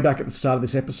mentioned way back at the start of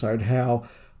this episode how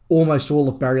almost all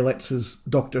of Barry Letts's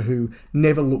Doctor Who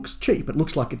never looks cheap. It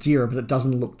looks like it's era, but it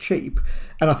doesn't look cheap.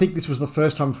 And I think this was the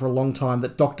first time for a long time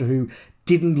that Doctor Who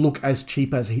didn't look as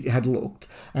cheap as he had looked.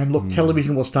 And look,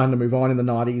 television was starting to move on in the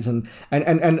 90s.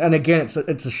 And again,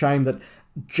 it's a shame that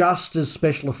just as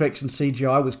special effects and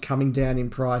CGI was coming down in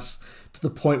price to the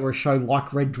point where a show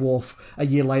like Red Dwarf a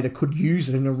year later could use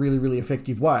it in a really, really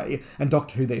effective way, and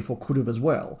Doctor Who therefore could have as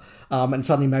well. And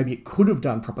suddenly maybe it could have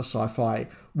done proper sci-fi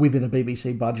within a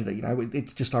BBC budget.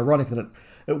 It's just ironic that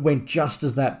it went just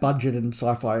as that budget and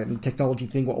sci-fi and technology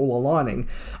thing were all aligning.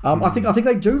 I think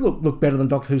they do look better than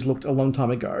Doctor Who's looked a long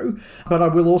time ago. But I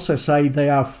will also say they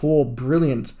are four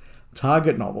brilliant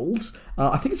target novels.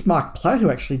 I think it's Mark Platt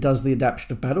who actually does the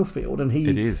adaptation of Battlefield, and he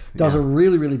does a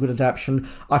really, really good adaptation.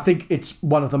 I think it's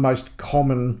one of the most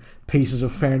common pieces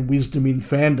of fan wisdom in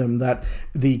fandom that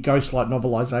the Ghostlight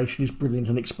novelisation is brilliant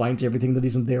and explains everything that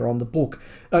isn't there on the book.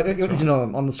 Isn't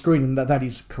on the screen, and that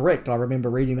is correct. I remember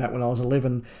reading that when I was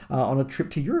 11 on a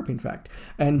trip to Europe, in fact.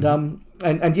 And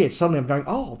yes, suddenly I'm going,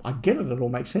 oh, I get it. It all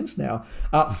makes sense now.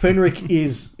 Fenric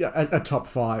is a top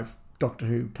 5 Doctor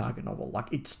Who target novel.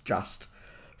 Like, it's just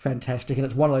fantastic, and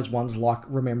it's one of those ones like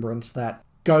Remembrance that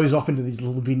goes off into these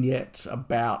little vignettes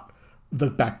about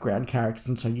the background characters,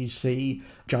 and so you see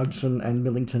Judson and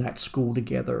Millington at school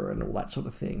together and all that sort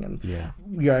of thing.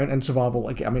 And and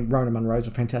Survival. I mean, Rona Munro's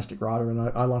a fantastic writer, and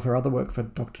I love her other work for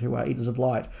Doctor Who, Eaters of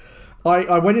Light.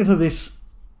 I went into this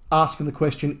asking the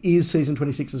question, is season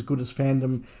 26 as good as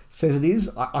fandom says it is?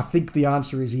 I think the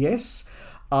answer is yes.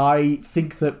 I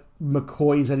think that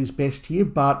McCoy's at his best here,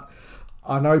 but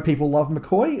I know people love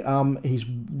McCoy. He's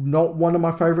not one of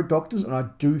my favourite Doctors, and I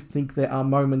do think there are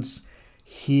moments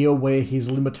hear where his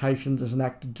limitations as an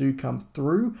actor do come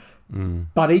through.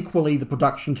 But equally, the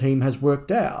production team has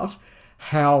worked out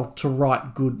how to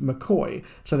write good McCoy.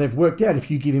 So they've worked out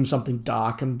if you give him something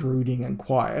dark and brooding and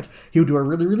quiet, he'll do a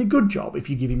really, really good job. If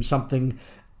you give him something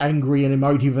angry and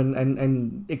emotive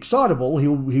and excitable, he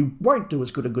won't do as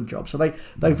good a good job. So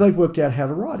they've worked out how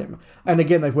to write him. And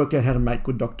again, they've worked out how to make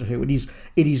good Doctor Who. It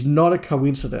is not a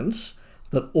coincidence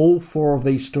that all 4 of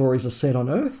these stories are set on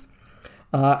Earth,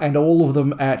 and all of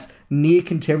them at near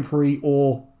contemporary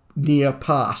or near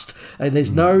past. And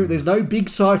there's no big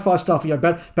sci-fi stuff.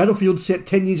 Battlefield's set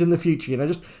 10 years in the future.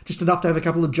 Just enough to have a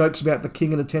couple of jokes about the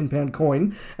king and a £10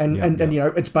 coin, and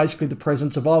it's basically the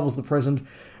present. Survival's the present.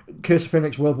 Curse of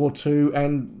Phoenix, World War II,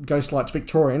 and Ghostlight's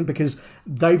Victorian, because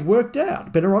they've worked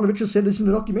out. Ben Aronovich has said this in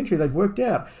the documentary. They've worked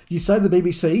out. You say to the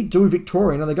BBC, do a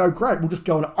Victorian, and they go, great, we'll just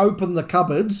go and open the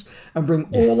cupboards and bring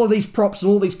all of these props and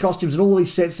all these costumes and all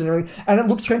these sets and everything, and it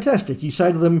looks fantastic. You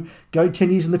say to them, go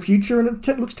 10 years in the future, and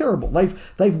it looks terrible.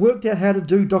 They've worked out how to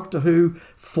do Doctor Who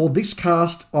for this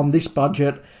cast on this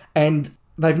budget, and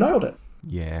they've nailed it.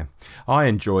 Yeah, I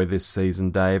enjoy this season,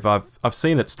 Dave. I've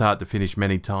seen it start to finish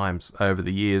many times over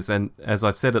the years, and as I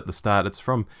said at the start, it's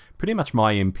from pretty much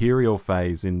my Imperial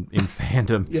phase in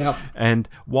fandom. Yeah. And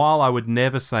while I would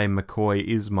never say McCoy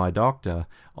is my Doctor,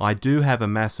 I do have a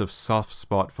massive soft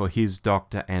spot for his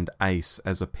Doctor and Ace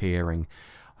as a pairing,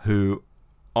 who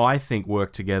I think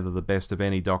work together the best of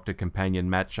any Doctor companion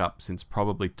matchup since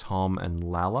probably Tom and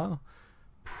Lalla.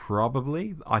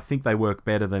 Probably. I think they work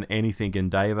better than anything in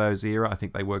Davo's era. I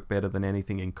think they work better than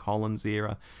anything in Colin's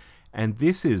era. And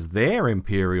this is their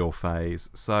Imperial phase,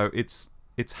 so it's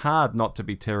hard not to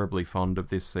be terribly fond of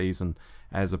this season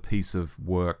as a piece of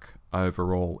work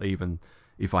overall, even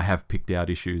if I have picked out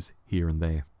issues here and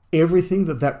there. Everything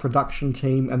that production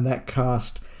team and that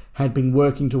cast had been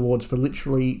working towards for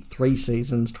literally 3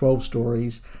 seasons, 12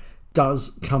 stories,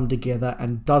 does come together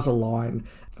and does align.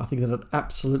 I think that it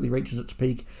absolutely reaches its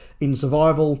peak in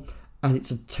Survival, and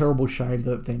it's a terrible shame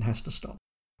that it then has to stop.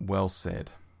 Well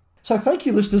said. So thank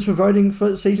you, listeners, for voting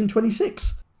for season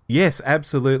 26. Yes,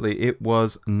 absolutely. It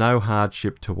was no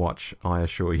hardship to watch, I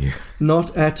assure you.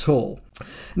 Not at all.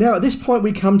 Now, at this point,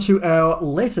 we come to our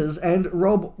letters, and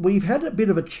Rob, we've had a bit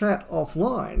of a chat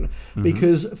offline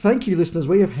because, thank you, listeners,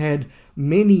 we have had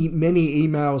many, many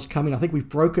emails come in. I think we've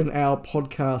broken our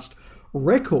podcast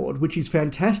record, which is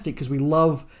fantastic because we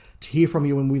love to hear from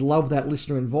you and we love that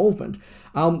listener involvement.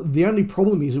 The only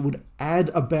problem is it would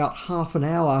add about half an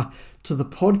hour to the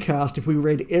podcast if we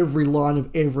read every line of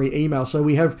every email. So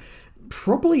we have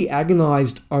properly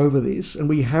agonized over this, and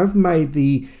we have made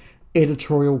the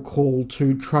editorial call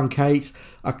to truncate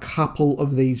a couple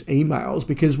of these emails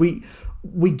because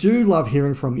we do love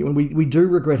hearing from you, and we do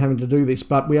regret having to do this,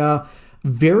 but we are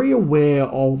very aware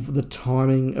of the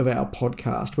timing of our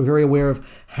podcast. We're very aware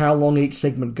of how long each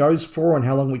segment goes for and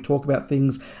how long we talk about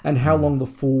things and how long the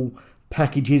full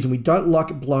package is, and we don't like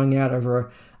it blowing out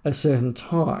over a certain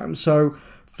time. So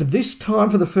for this time,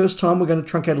 for the first time, we're going to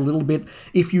truncate a little bit.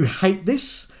 If you hate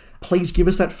this, please give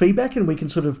us that feedback and we can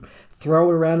sort of throw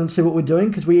it around and see what we're doing,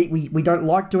 because we don't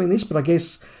like doing this, but I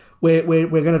guess we're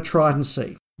going to try it and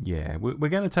see. Yeah, we're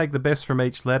going to take the best from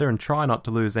each letter and try not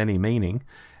to lose any meaning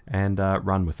and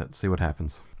run with it, see what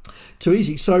happens. Too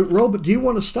easy. So, Rob, do you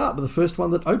want to start with the first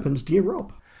one that opens, Dear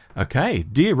Rob? Okay,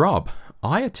 Dear Rob,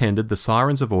 I attended the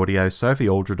Sirens of Audio Sophie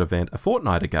Aldred event a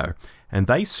fortnight ago, and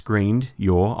they screened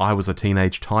your I Was a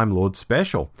Teenage Time Lord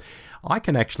special. I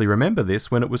can actually remember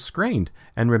this when it was screened,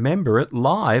 and remember it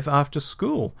live after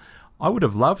school. I would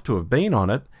have loved to have been on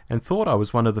it, and thought I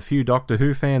was one of the few Doctor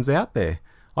Who fans out there.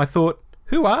 I thought,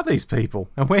 who are these people,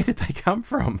 and where did they come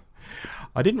from?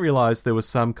 I didn't realise there was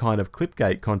some kind of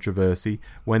Clipgate controversy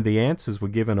when the answers were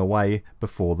given away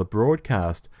before the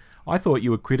broadcast. I thought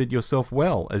you acquitted yourself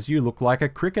well, as you look like a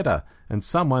cricketer, and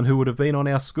someone who would have been on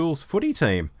our school's footy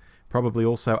team. Probably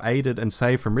also aided and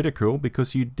saved from ridicule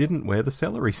because you didn't wear the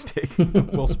celery stick.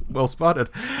 Well spotted.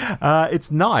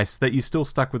 It's nice that you still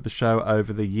stuck with the show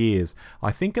over the years.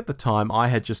 I think at the time I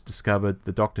had just discovered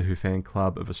the Doctor Who Fan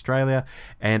Club of Australia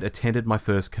and attended my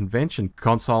first convention,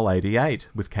 Console 88,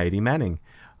 with Katie Manning.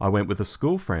 I went with a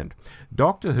school friend.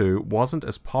 Doctor Who wasn't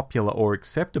as popular or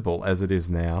acceptable as it is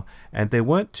now, and there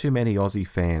weren't too many Aussie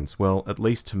fans, well, at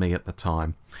least to me at the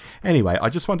time. Anyway, I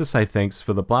just want to say thanks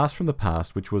for the blast from the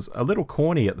past, which was a little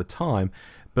corny at the time,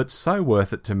 but so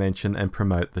worth it to mention and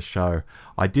promote the show.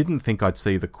 I didn't think I'd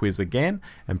see the quiz again,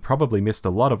 and probably missed a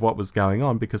lot of what was going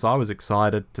on because I was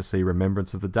excited to see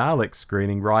Remembrance of the Daleks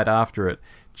screening right after it.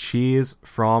 Cheers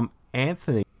from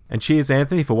Anthony. And cheers,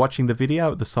 Anthony, for watching the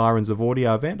video at the Sirens of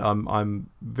Audio event. I'm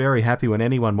very happy when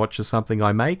anyone watches something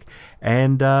I make.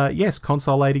 And yes,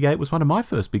 Console 88 was one of my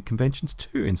first big conventions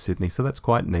too in Sydney, so that's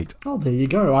quite neat. Oh, there you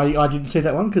go. I didn't see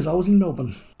that one because I was in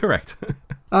Melbourne. Correct.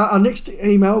 Our next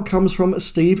email comes from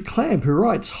Steve Clamp, who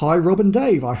writes, "Hi Rob and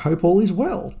Dave, I hope all is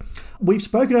well. We've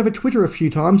spoken over Twitter a few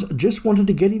times, just wanted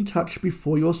to get in touch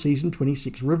before your Season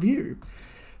 26 review.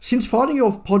 Since finding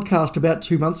your podcast about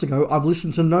 2 months ago, I've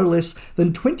listened to no less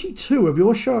than 22 of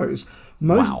your shows.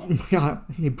 Wow.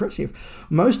 Impressive.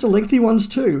 Most are lengthy ones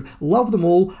too. Love them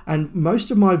all, and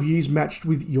most of my views matched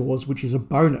with yours, which is a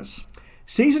bonus.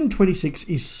 Season 26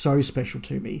 is so special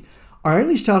to me. I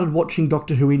only started watching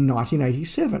Doctor Who in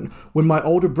 1987, when my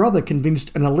older brother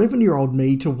convinced an 11-year-old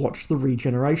me to watch The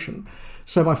Regeneration.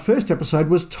 So my first episode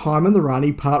was Time and the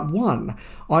Rani Part 1.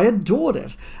 I adored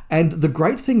it. And the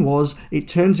great thing was, it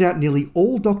turns out nearly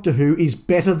all Doctor Who is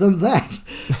better than that.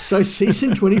 So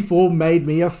Season 24 made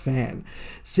me a fan.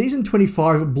 Season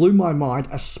 25 blew my mind,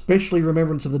 especially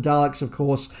Remembrance of the Daleks, of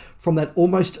course, from that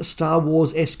almost Star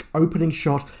Wars-esque opening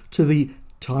shot to the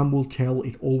 "Time will tell,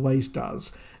 it always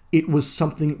does." It was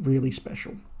something really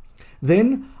special.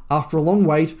 Then, after a long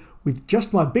wait, with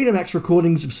just my Betamax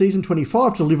recordings of Season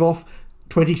 25 to live off,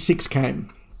 26 came.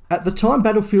 At the time,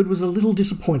 Battlefield was a little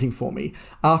disappointing for me.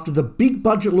 After the big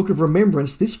budget look of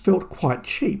Remembrance, this felt quite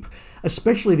cheap,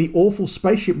 especially the awful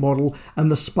spaceship model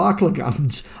and the sparkler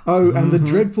guns. And the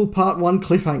dreadful Part 1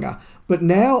 cliffhanger. But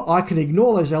now I can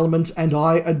ignore those elements and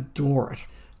I adore it.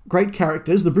 Great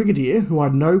characters, the Brigadier, who I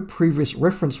had no previous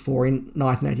reference for in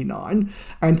 1989,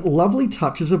 and lovely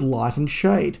touches of light and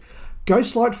shade.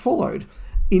 Ghostlight followed.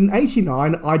 In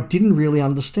 89, I didn't really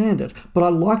understand it, but I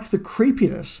liked the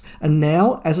creepiness, and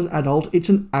now, as an adult, it's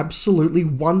an absolutely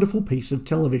wonderful piece of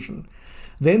television.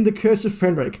 Then The Curse of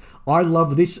Fenric. I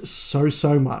love this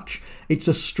so much. It's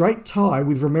a straight tie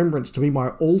with Remembrance to be my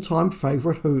all-time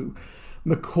favourite Who.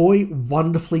 McCoy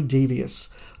wonderfully devious.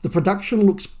 The production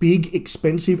looks big,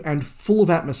 expensive, and full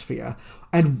of atmosphere.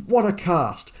 And what a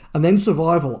cast! And then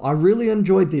Survival. I really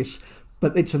enjoyed this,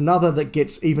 but it's another that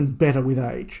gets even better with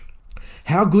age.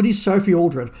 How good is Sophie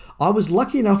Aldred? I was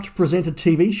lucky enough to present a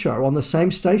TV show on the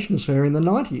same station as her in the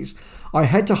 90s. I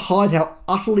had to hide how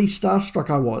utterly starstruck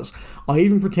I was. I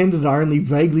even pretended I only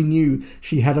vaguely knew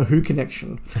she had a Who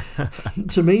connection.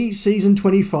 To me, Season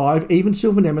 25, even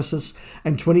Silver Nemesis,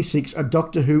 and 26 are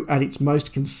Doctor Who at its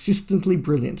most consistently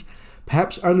brilliant.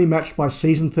 Perhaps only matched by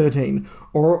Season 13,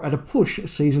 or at a push,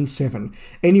 Season 7.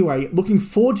 Anyway, looking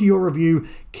forward to your review.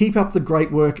 Keep up the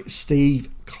great work, Steve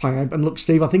Clamp. And look,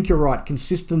 Steve, I think you're right.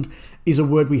 Consistent is a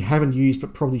word we haven't used,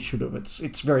 but probably should have.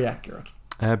 It's very accurate.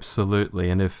 Absolutely.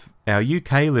 And if our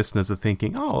UK listeners are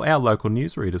thinking, oh, our local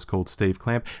newsreader's called Steve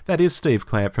Clamp, that is Steve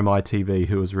Clamp from ITV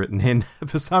who has written in.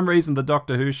 For some reason, the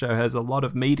Doctor Who show has a lot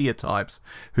of media types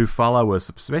who follow us,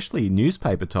 especially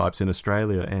newspaper types in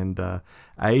Australia and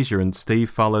Asia. And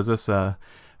Steve follows us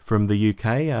from the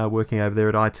UK, working over there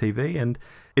at ITV. And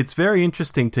it's very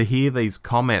interesting to hear these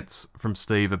comments from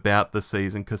Steve about the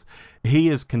season, because he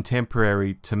is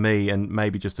contemporary to me and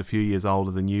maybe just a few years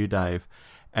older than you, Dave.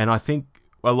 And I think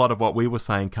a lot of what we were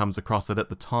saying comes across that at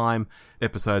the time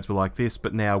episodes were like this,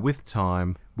 but now with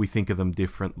time we think of them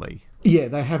differently. Yeah,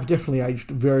 they have definitely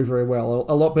aged very, very well.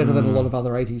 A lot better than a lot of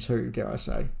other 80s Who, dare I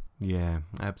say. Yeah,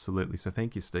 absolutely. So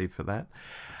thank you, Steve, for that.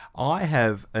 I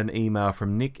have an email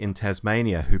from Nick in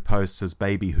Tasmania who posts as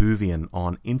Baby Whovian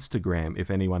on Instagram. If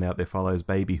anyone out there follows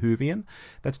Baby Whovian,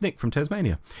 that's Nick from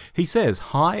Tasmania. He says,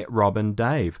 "Hi, Rob and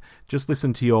Dave. Just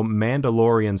listened to your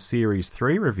Mandalorian Series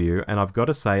 3 review, and I've got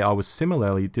to say I was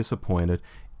similarly disappointed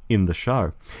in the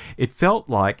show. It felt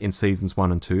like in seasons 1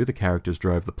 and 2 the characters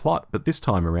drove the plot, but this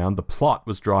time around the plot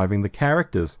was driving the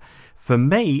characters. For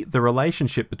me, the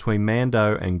relationship between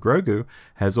Mando and Grogu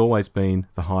has always been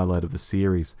the highlight of the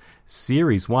series.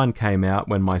 Series 1 came out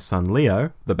when my son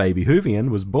Leo, the baby Whovian,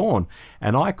 was born,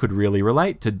 and I could really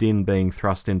relate to Din being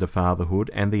thrust into fatherhood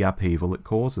and the upheaval it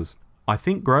causes. I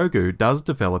think Grogu does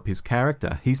develop his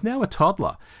character. He's now a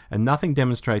toddler, and nothing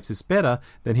demonstrates this better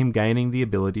than him gaining the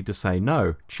ability to say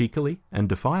no, cheekily and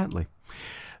defiantly.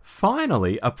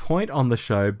 Finally, a point on the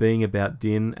show being about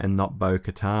Din and not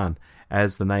Bo-Katan,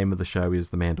 as the name of the show is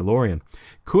The Mandalorian.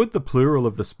 Could the plural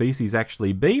of the species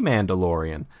actually be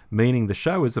Mandalorian, meaning the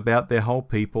show is about their whole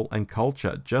people and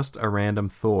culture? Just a random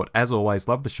thought. As always,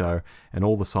 love the show and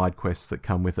all the side quests that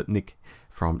come with it. Nick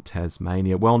from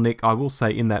Tasmania. Well, Nick, I will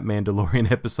say in that Mandalorian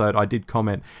episode, I did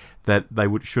comment that they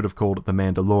should have called it The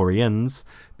Mandalorians,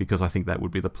 because I think that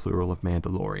would be the plural of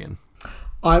Mandalorian.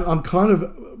 I'm kind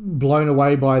of blown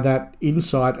away by that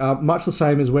insight, much the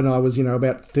same as when I was,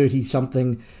 about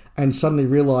 30-something and suddenly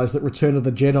realised that Return of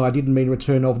the Jedi didn't mean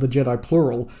Return of the Jedi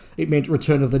plural. It meant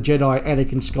Return of the Jedi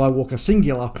Anakin Skywalker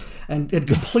singular, and had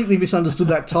completely misunderstood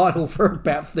that title for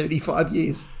about 35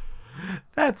 years.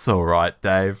 That's all right,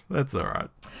 Dave. That's all right.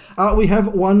 We have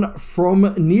one from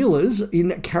Neilers in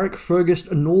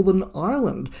Carrickfergus, Northern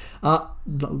Ireland.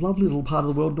 Lovely little part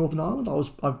of the world, Northern Ireland.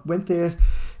 I went there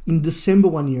in December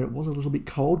one year. It was a little bit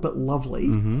cold, but lovely.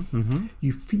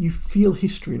 You feel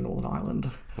history in Northern Ireland.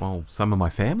 Well, some of my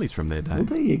family's from there, Dave. Well,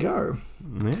 there you go.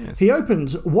 Yes. He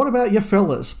opens, what about your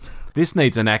fellas? This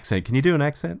needs an accent. Can you do an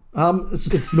accent?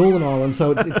 It's Northern Ireland,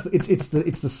 so it's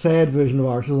the sad version of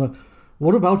Irish. Like,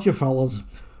 what about your fellas?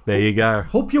 There you go.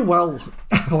 Hope you're well.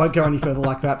 I won't go any further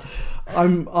like that.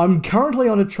 I'm currently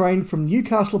on a train from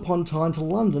Newcastle upon Tyne to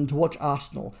London to watch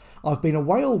Arsenal. I've been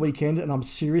away all weekend and I'm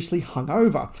seriously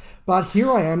hungover. But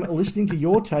here I am listening to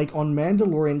your take on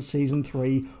Mandalorian Season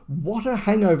 3. What a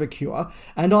hangover cure.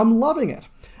 And I'm loving it.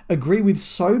 Agree with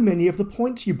so many of the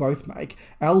points you both make,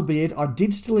 albeit I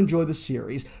did still enjoy the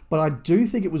series, but I do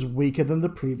think it was weaker than the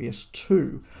previous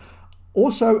two.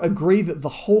 Also agree that the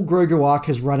whole Grogu arc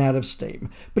has run out of steam.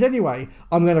 But anyway,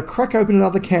 I'm going to crack open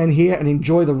another can here and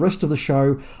enjoy the rest of the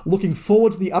show. Looking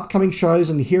forward to the upcoming shows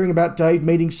and hearing about Dave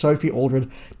meeting Sophie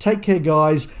Aldred. Take care,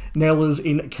 guys. Nailers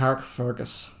in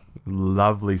Carrickfergus.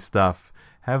 Lovely stuff.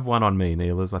 Have one on me,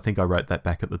 Neilers. I think I wrote that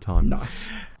back at the time.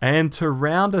 Nice. And to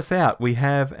round us out, we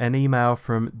have an email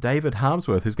from David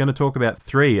Harmsworth, who's going to talk about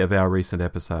 3 of our recent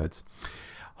episodes.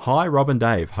 Hi, Rob and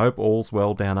Dave. Hope all's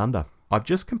well down under. I've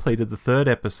just completed the 3rd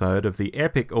episode of the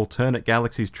epic Alternate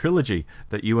Galaxies trilogy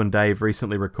that you and Dave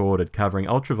recently recorded, covering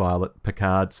Ultraviolet,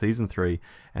 Picard Season 3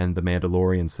 and The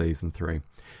Mandalorian Season 3.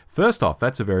 First off,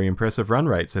 that's a very impressive run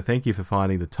rate, so thank you for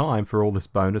finding the time for all this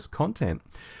bonus content.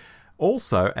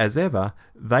 Also, as ever,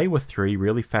 they were 3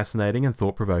 really fascinating and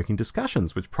thought-provoking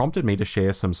discussions, which prompted me to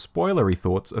share some spoilery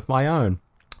thoughts of my own.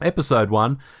 Episode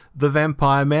 1, The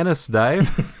Vampire Menace,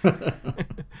 Dave.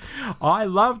 I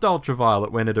loved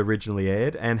Ultraviolet when it originally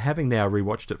aired, and having now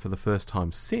rewatched it for the first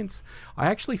time since, I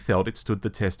actually felt it stood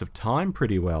the test of time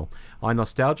pretty well. I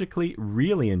nostalgically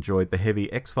really enjoyed the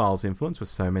heavy X-Files influence with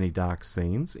so many dark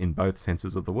scenes, in both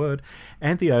senses of the word,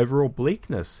 and the overall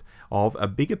bleakness of a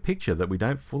bigger picture that we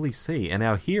don't fully see and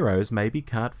our heroes maybe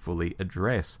can't fully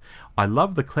address. I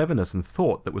love the cleverness and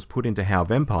thought that was put into how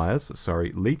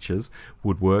leeches,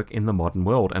 would work in the modern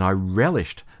world, and I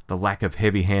relished the lack of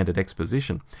heavy-handed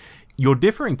exposition. Your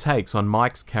differing takes on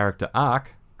Mike's character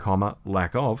arc,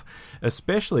 lack of,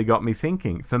 especially got me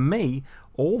thinking. For me,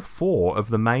 all 4 of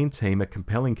the main team are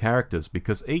compelling characters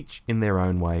because each, in their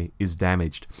own way, is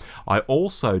damaged. I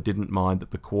also didn't mind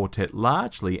that the quartet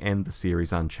largely end the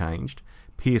series unchanged.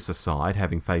 Pierce aside,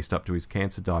 having faced up to his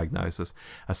cancer diagnosis,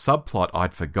 a subplot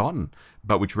I'd forgotten,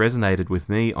 but which resonated with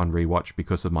me on rewatch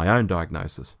because of my own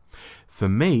diagnosis. For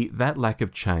me, that lack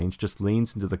of change just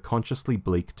leans into the consciously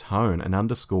bleak tone and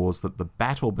underscores that the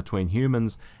battle between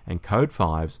humans and Code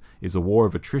 5s is a war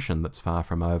of attrition that's far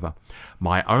from over.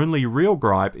 My only real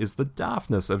gripe is the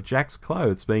daftness of Jack's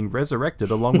clothes being resurrected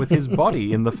along with his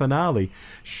body in the finale.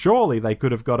 Surely they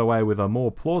could have got away with a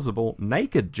more plausible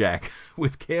naked Jack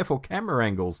with careful camera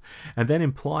angles, and then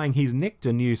implying he's nicked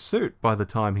a new suit by the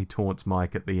time he taunts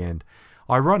Mike at the end.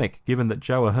 Ironic, given that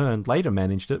Joe Ahern later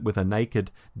managed it with a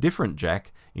naked, different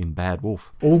Jack in Bad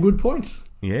Wolf. All good points.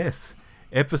 Yes.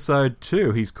 Episode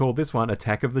 2, he's called this one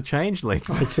Attack of the Changelings.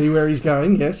 I see where he's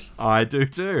going, yes. I do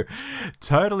too.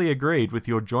 Totally agreed with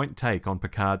your joint take on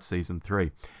Picard Season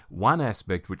 3. One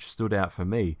aspect which stood out for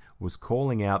me was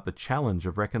calling out the challenge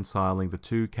of reconciling the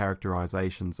 2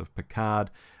 characterizations of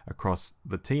Picard across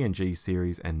the TNG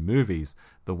series and movies,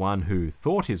 the one who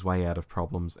thought his way out of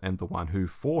problems and the one who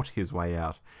fought his way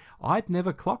out. I'd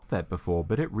never clocked that before,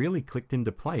 but it really clicked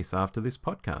into place after this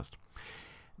podcast.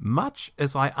 Much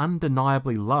as I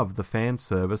undeniably love the fan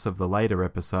service of the later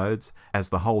episodes as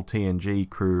the whole TNG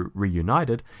crew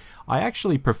reunited, I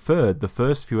actually preferred the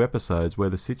first few episodes where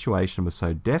the situation was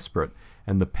so desperate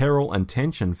and the peril and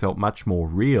tension felt much more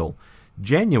real.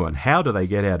 Genuine, how do they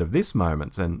get out of this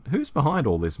moments, and who's behind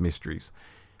all these mysteries?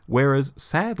 Whereas,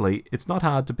 sadly, it's not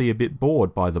hard to be a bit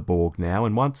bored by the Borg now,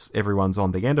 and once everyone's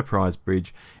on the Enterprise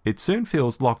bridge, it soon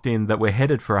feels locked in that we're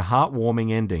headed for a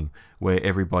heartwarming ending, where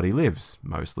everybody lives,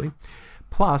 mostly.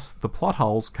 Plus, the plot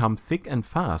holes come thick and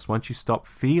fast once you stop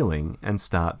feeling and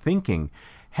start thinking.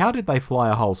 How did they fly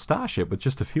a whole starship with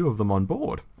just a few of them on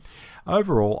board?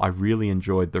 Overall, I really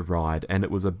enjoyed the ride, and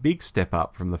it was a big step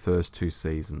up from the first 2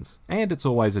 seasons. And it's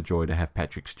always a joy to have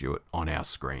Patrick Stewart on our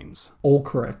screens. All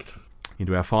correct.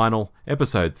 into our final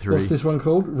episode 3. What's this one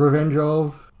called? Revenge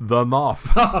of... The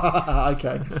Moff.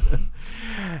 Okay.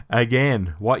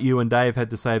 Again, what you and Dave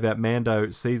had to say about Mando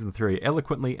Season 3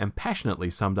 eloquently and passionately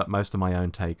summed up most of my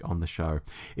own take on the show.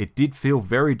 It did feel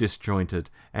very disjointed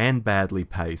and badly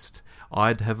paced.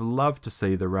 I'd have loved to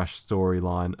see the rushed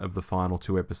storyline of the final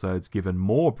 2 episodes given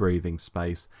more breathing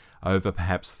space over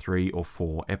perhaps 3 or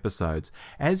 4 episodes.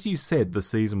 As you said, the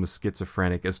season was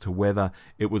schizophrenic as to whether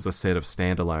it was a set of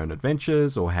standalone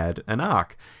adventures or had an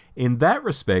arc. In that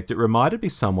respect, it reminded me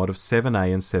somewhat of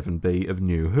 7A and 7B of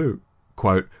New Who.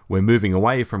 Quote, we're moving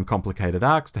away from complicated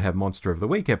arcs to have Monster of the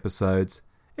Week episodes,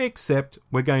 except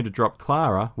we're going to drop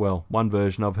Clara, well, one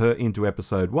version of her, into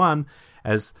episode 1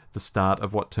 as the start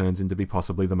of what turns into be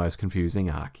possibly the most confusing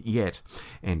arc yet.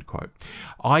 End quote.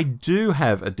 I do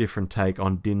have a different take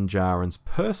on Din Djarin's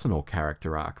personal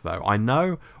character arc, though. I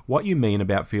know what you mean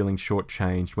about feeling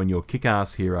shortchanged when your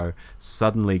kick-ass hero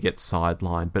suddenly gets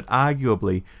sidelined, but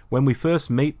arguably, when we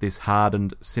first meet this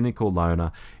hardened, cynical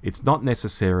loner, it's not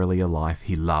necessarily a life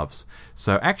he loves.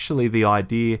 So actually the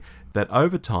idea that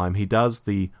over time he does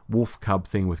the wolf cub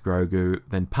thing with Grogu,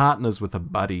 then partners with a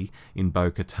buddy in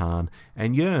Bo-Katan,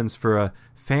 and yearns for a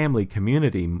family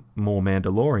community, more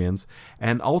Mandalorians,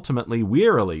 and ultimately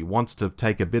wearily wants to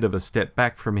take a bit of a step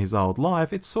back from his old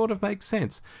life, it sort of makes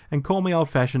sense. And call me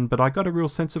old-fashioned, but I got a real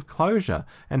sense of closure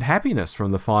and happiness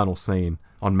from the final scene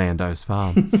on Mando's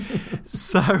farm.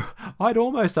 So I'd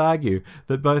almost argue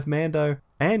that both Mando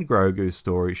and Grogu's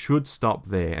story should stop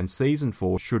there, and Season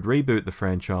 4 should reboot the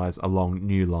franchise along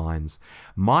new lines.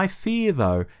 My fear,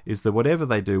 though, is that whatever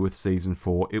they do with Season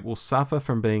 4, it will suffer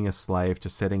from being a slave to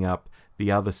setting up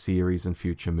the other series and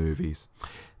future movies.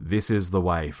 This is the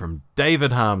way, from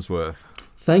David Harmsworth.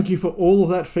 Thank you for all of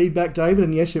that feedback, David.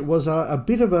 And yes, it was a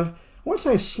bit of a, I won't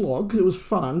say a slog, because it was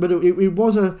fun, but it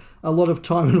was a lot of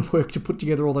time and work to put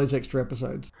together all those extra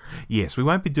episodes. Yes, we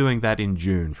won't be doing that in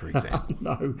June, for example.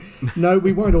 No,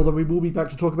 we won't, although we will be back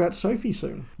to talk about Sophie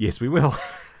soon. Yes, we will.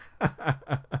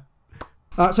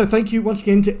 So thank you once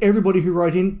again to everybody who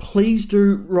wrote in. Please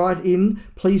do write in.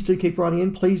 Please do keep writing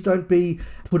in. Please don't be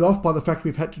put off by the fact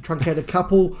we've had to truncate a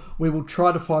couple. We will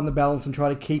try to find the balance and try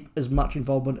to keep as much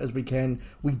involvement as we can.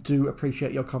 We do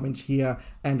appreciate your comments here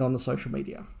and on the social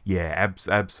media. Yeah,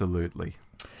 absolutely.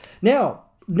 Now,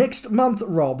 next month,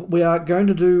 Rob, we are going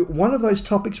to do one of those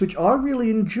topics which I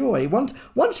really enjoy.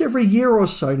 Once every year or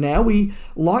so now, we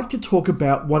like to talk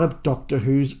about one of Doctor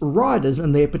Who's writers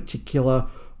and their particular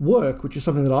work, which is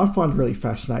something that I find really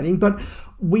fascinating. But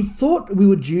we thought we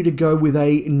were due to go with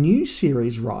a new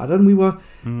series writer, and we were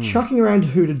chucking around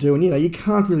who to do. And, you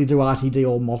can't really do RTD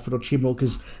or Moffat or Chibnall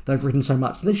because they've written so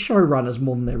much. They're showrunners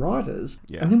more than they're writers.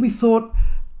 Yeah. And then we thought,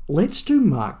 let's do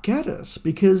Mark Gatiss,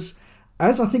 because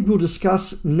as I think we'll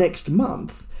discuss next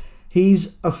month,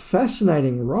 he's a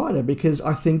fascinating writer, because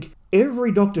I think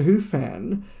every Doctor Who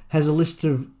fan has a list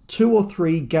of 2 or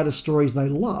 3 Gatiss stories they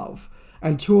love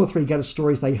and 2 or 3 Gatiss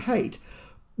stories they hate.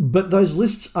 But those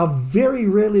lists are very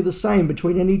rarely the same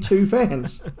between any 2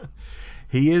 fans.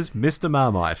 He is Mr.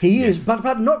 Marmite. He is,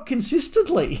 but not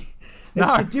consistently.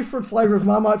 It's a different flavour of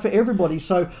Marmite for everybody.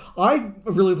 So I'm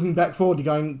really looking forward to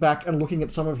going back and looking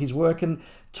at some of his work and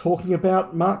talking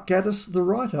about Mark Gatiss, the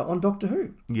writer, on Doctor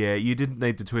Who. Yeah, you didn't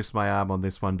need to twist my arm on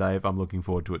this one, Dave. I'm looking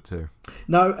forward to it too.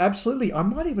 No, absolutely. I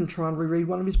might even try and reread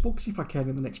one of his books if I can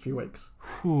in the next few weeks.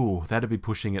 Whew, that'd be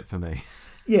pushing it for me.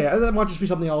 Yeah, that might just be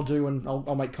something I'll do and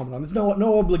I'll make comment on. There's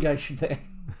no obligation there.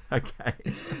 Okay.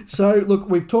 So, look,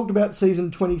 we've talked about season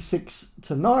 26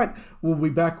 tonight. We'll be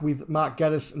back with Mark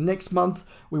Gatiss next month.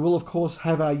 We will, of course,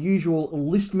 have our usual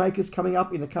list makers coming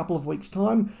up in a couple of weeks'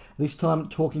 time. This time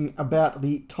talking about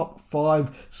the top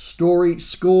 5 story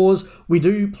scores. We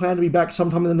do plan to be back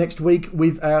sometime in the next week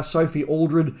with our Sophie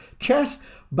Aldred chat.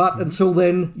 But until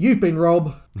then, you've been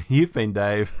Rob. You've been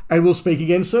Dave. And we'll speak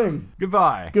again soon.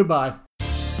 Goodbye. Goodbye.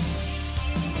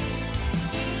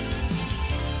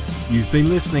 You've been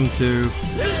listening to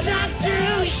The Doctor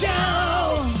Who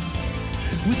Show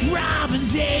with Rob and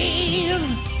Dave.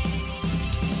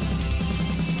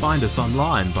 Find us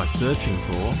online by searching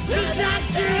for The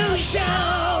Doctor Who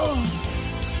Show.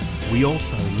 We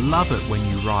also love it when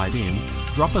you write in.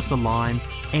 Drop us a line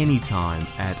anytime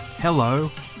at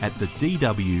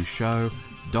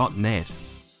hello@thedwshow.net.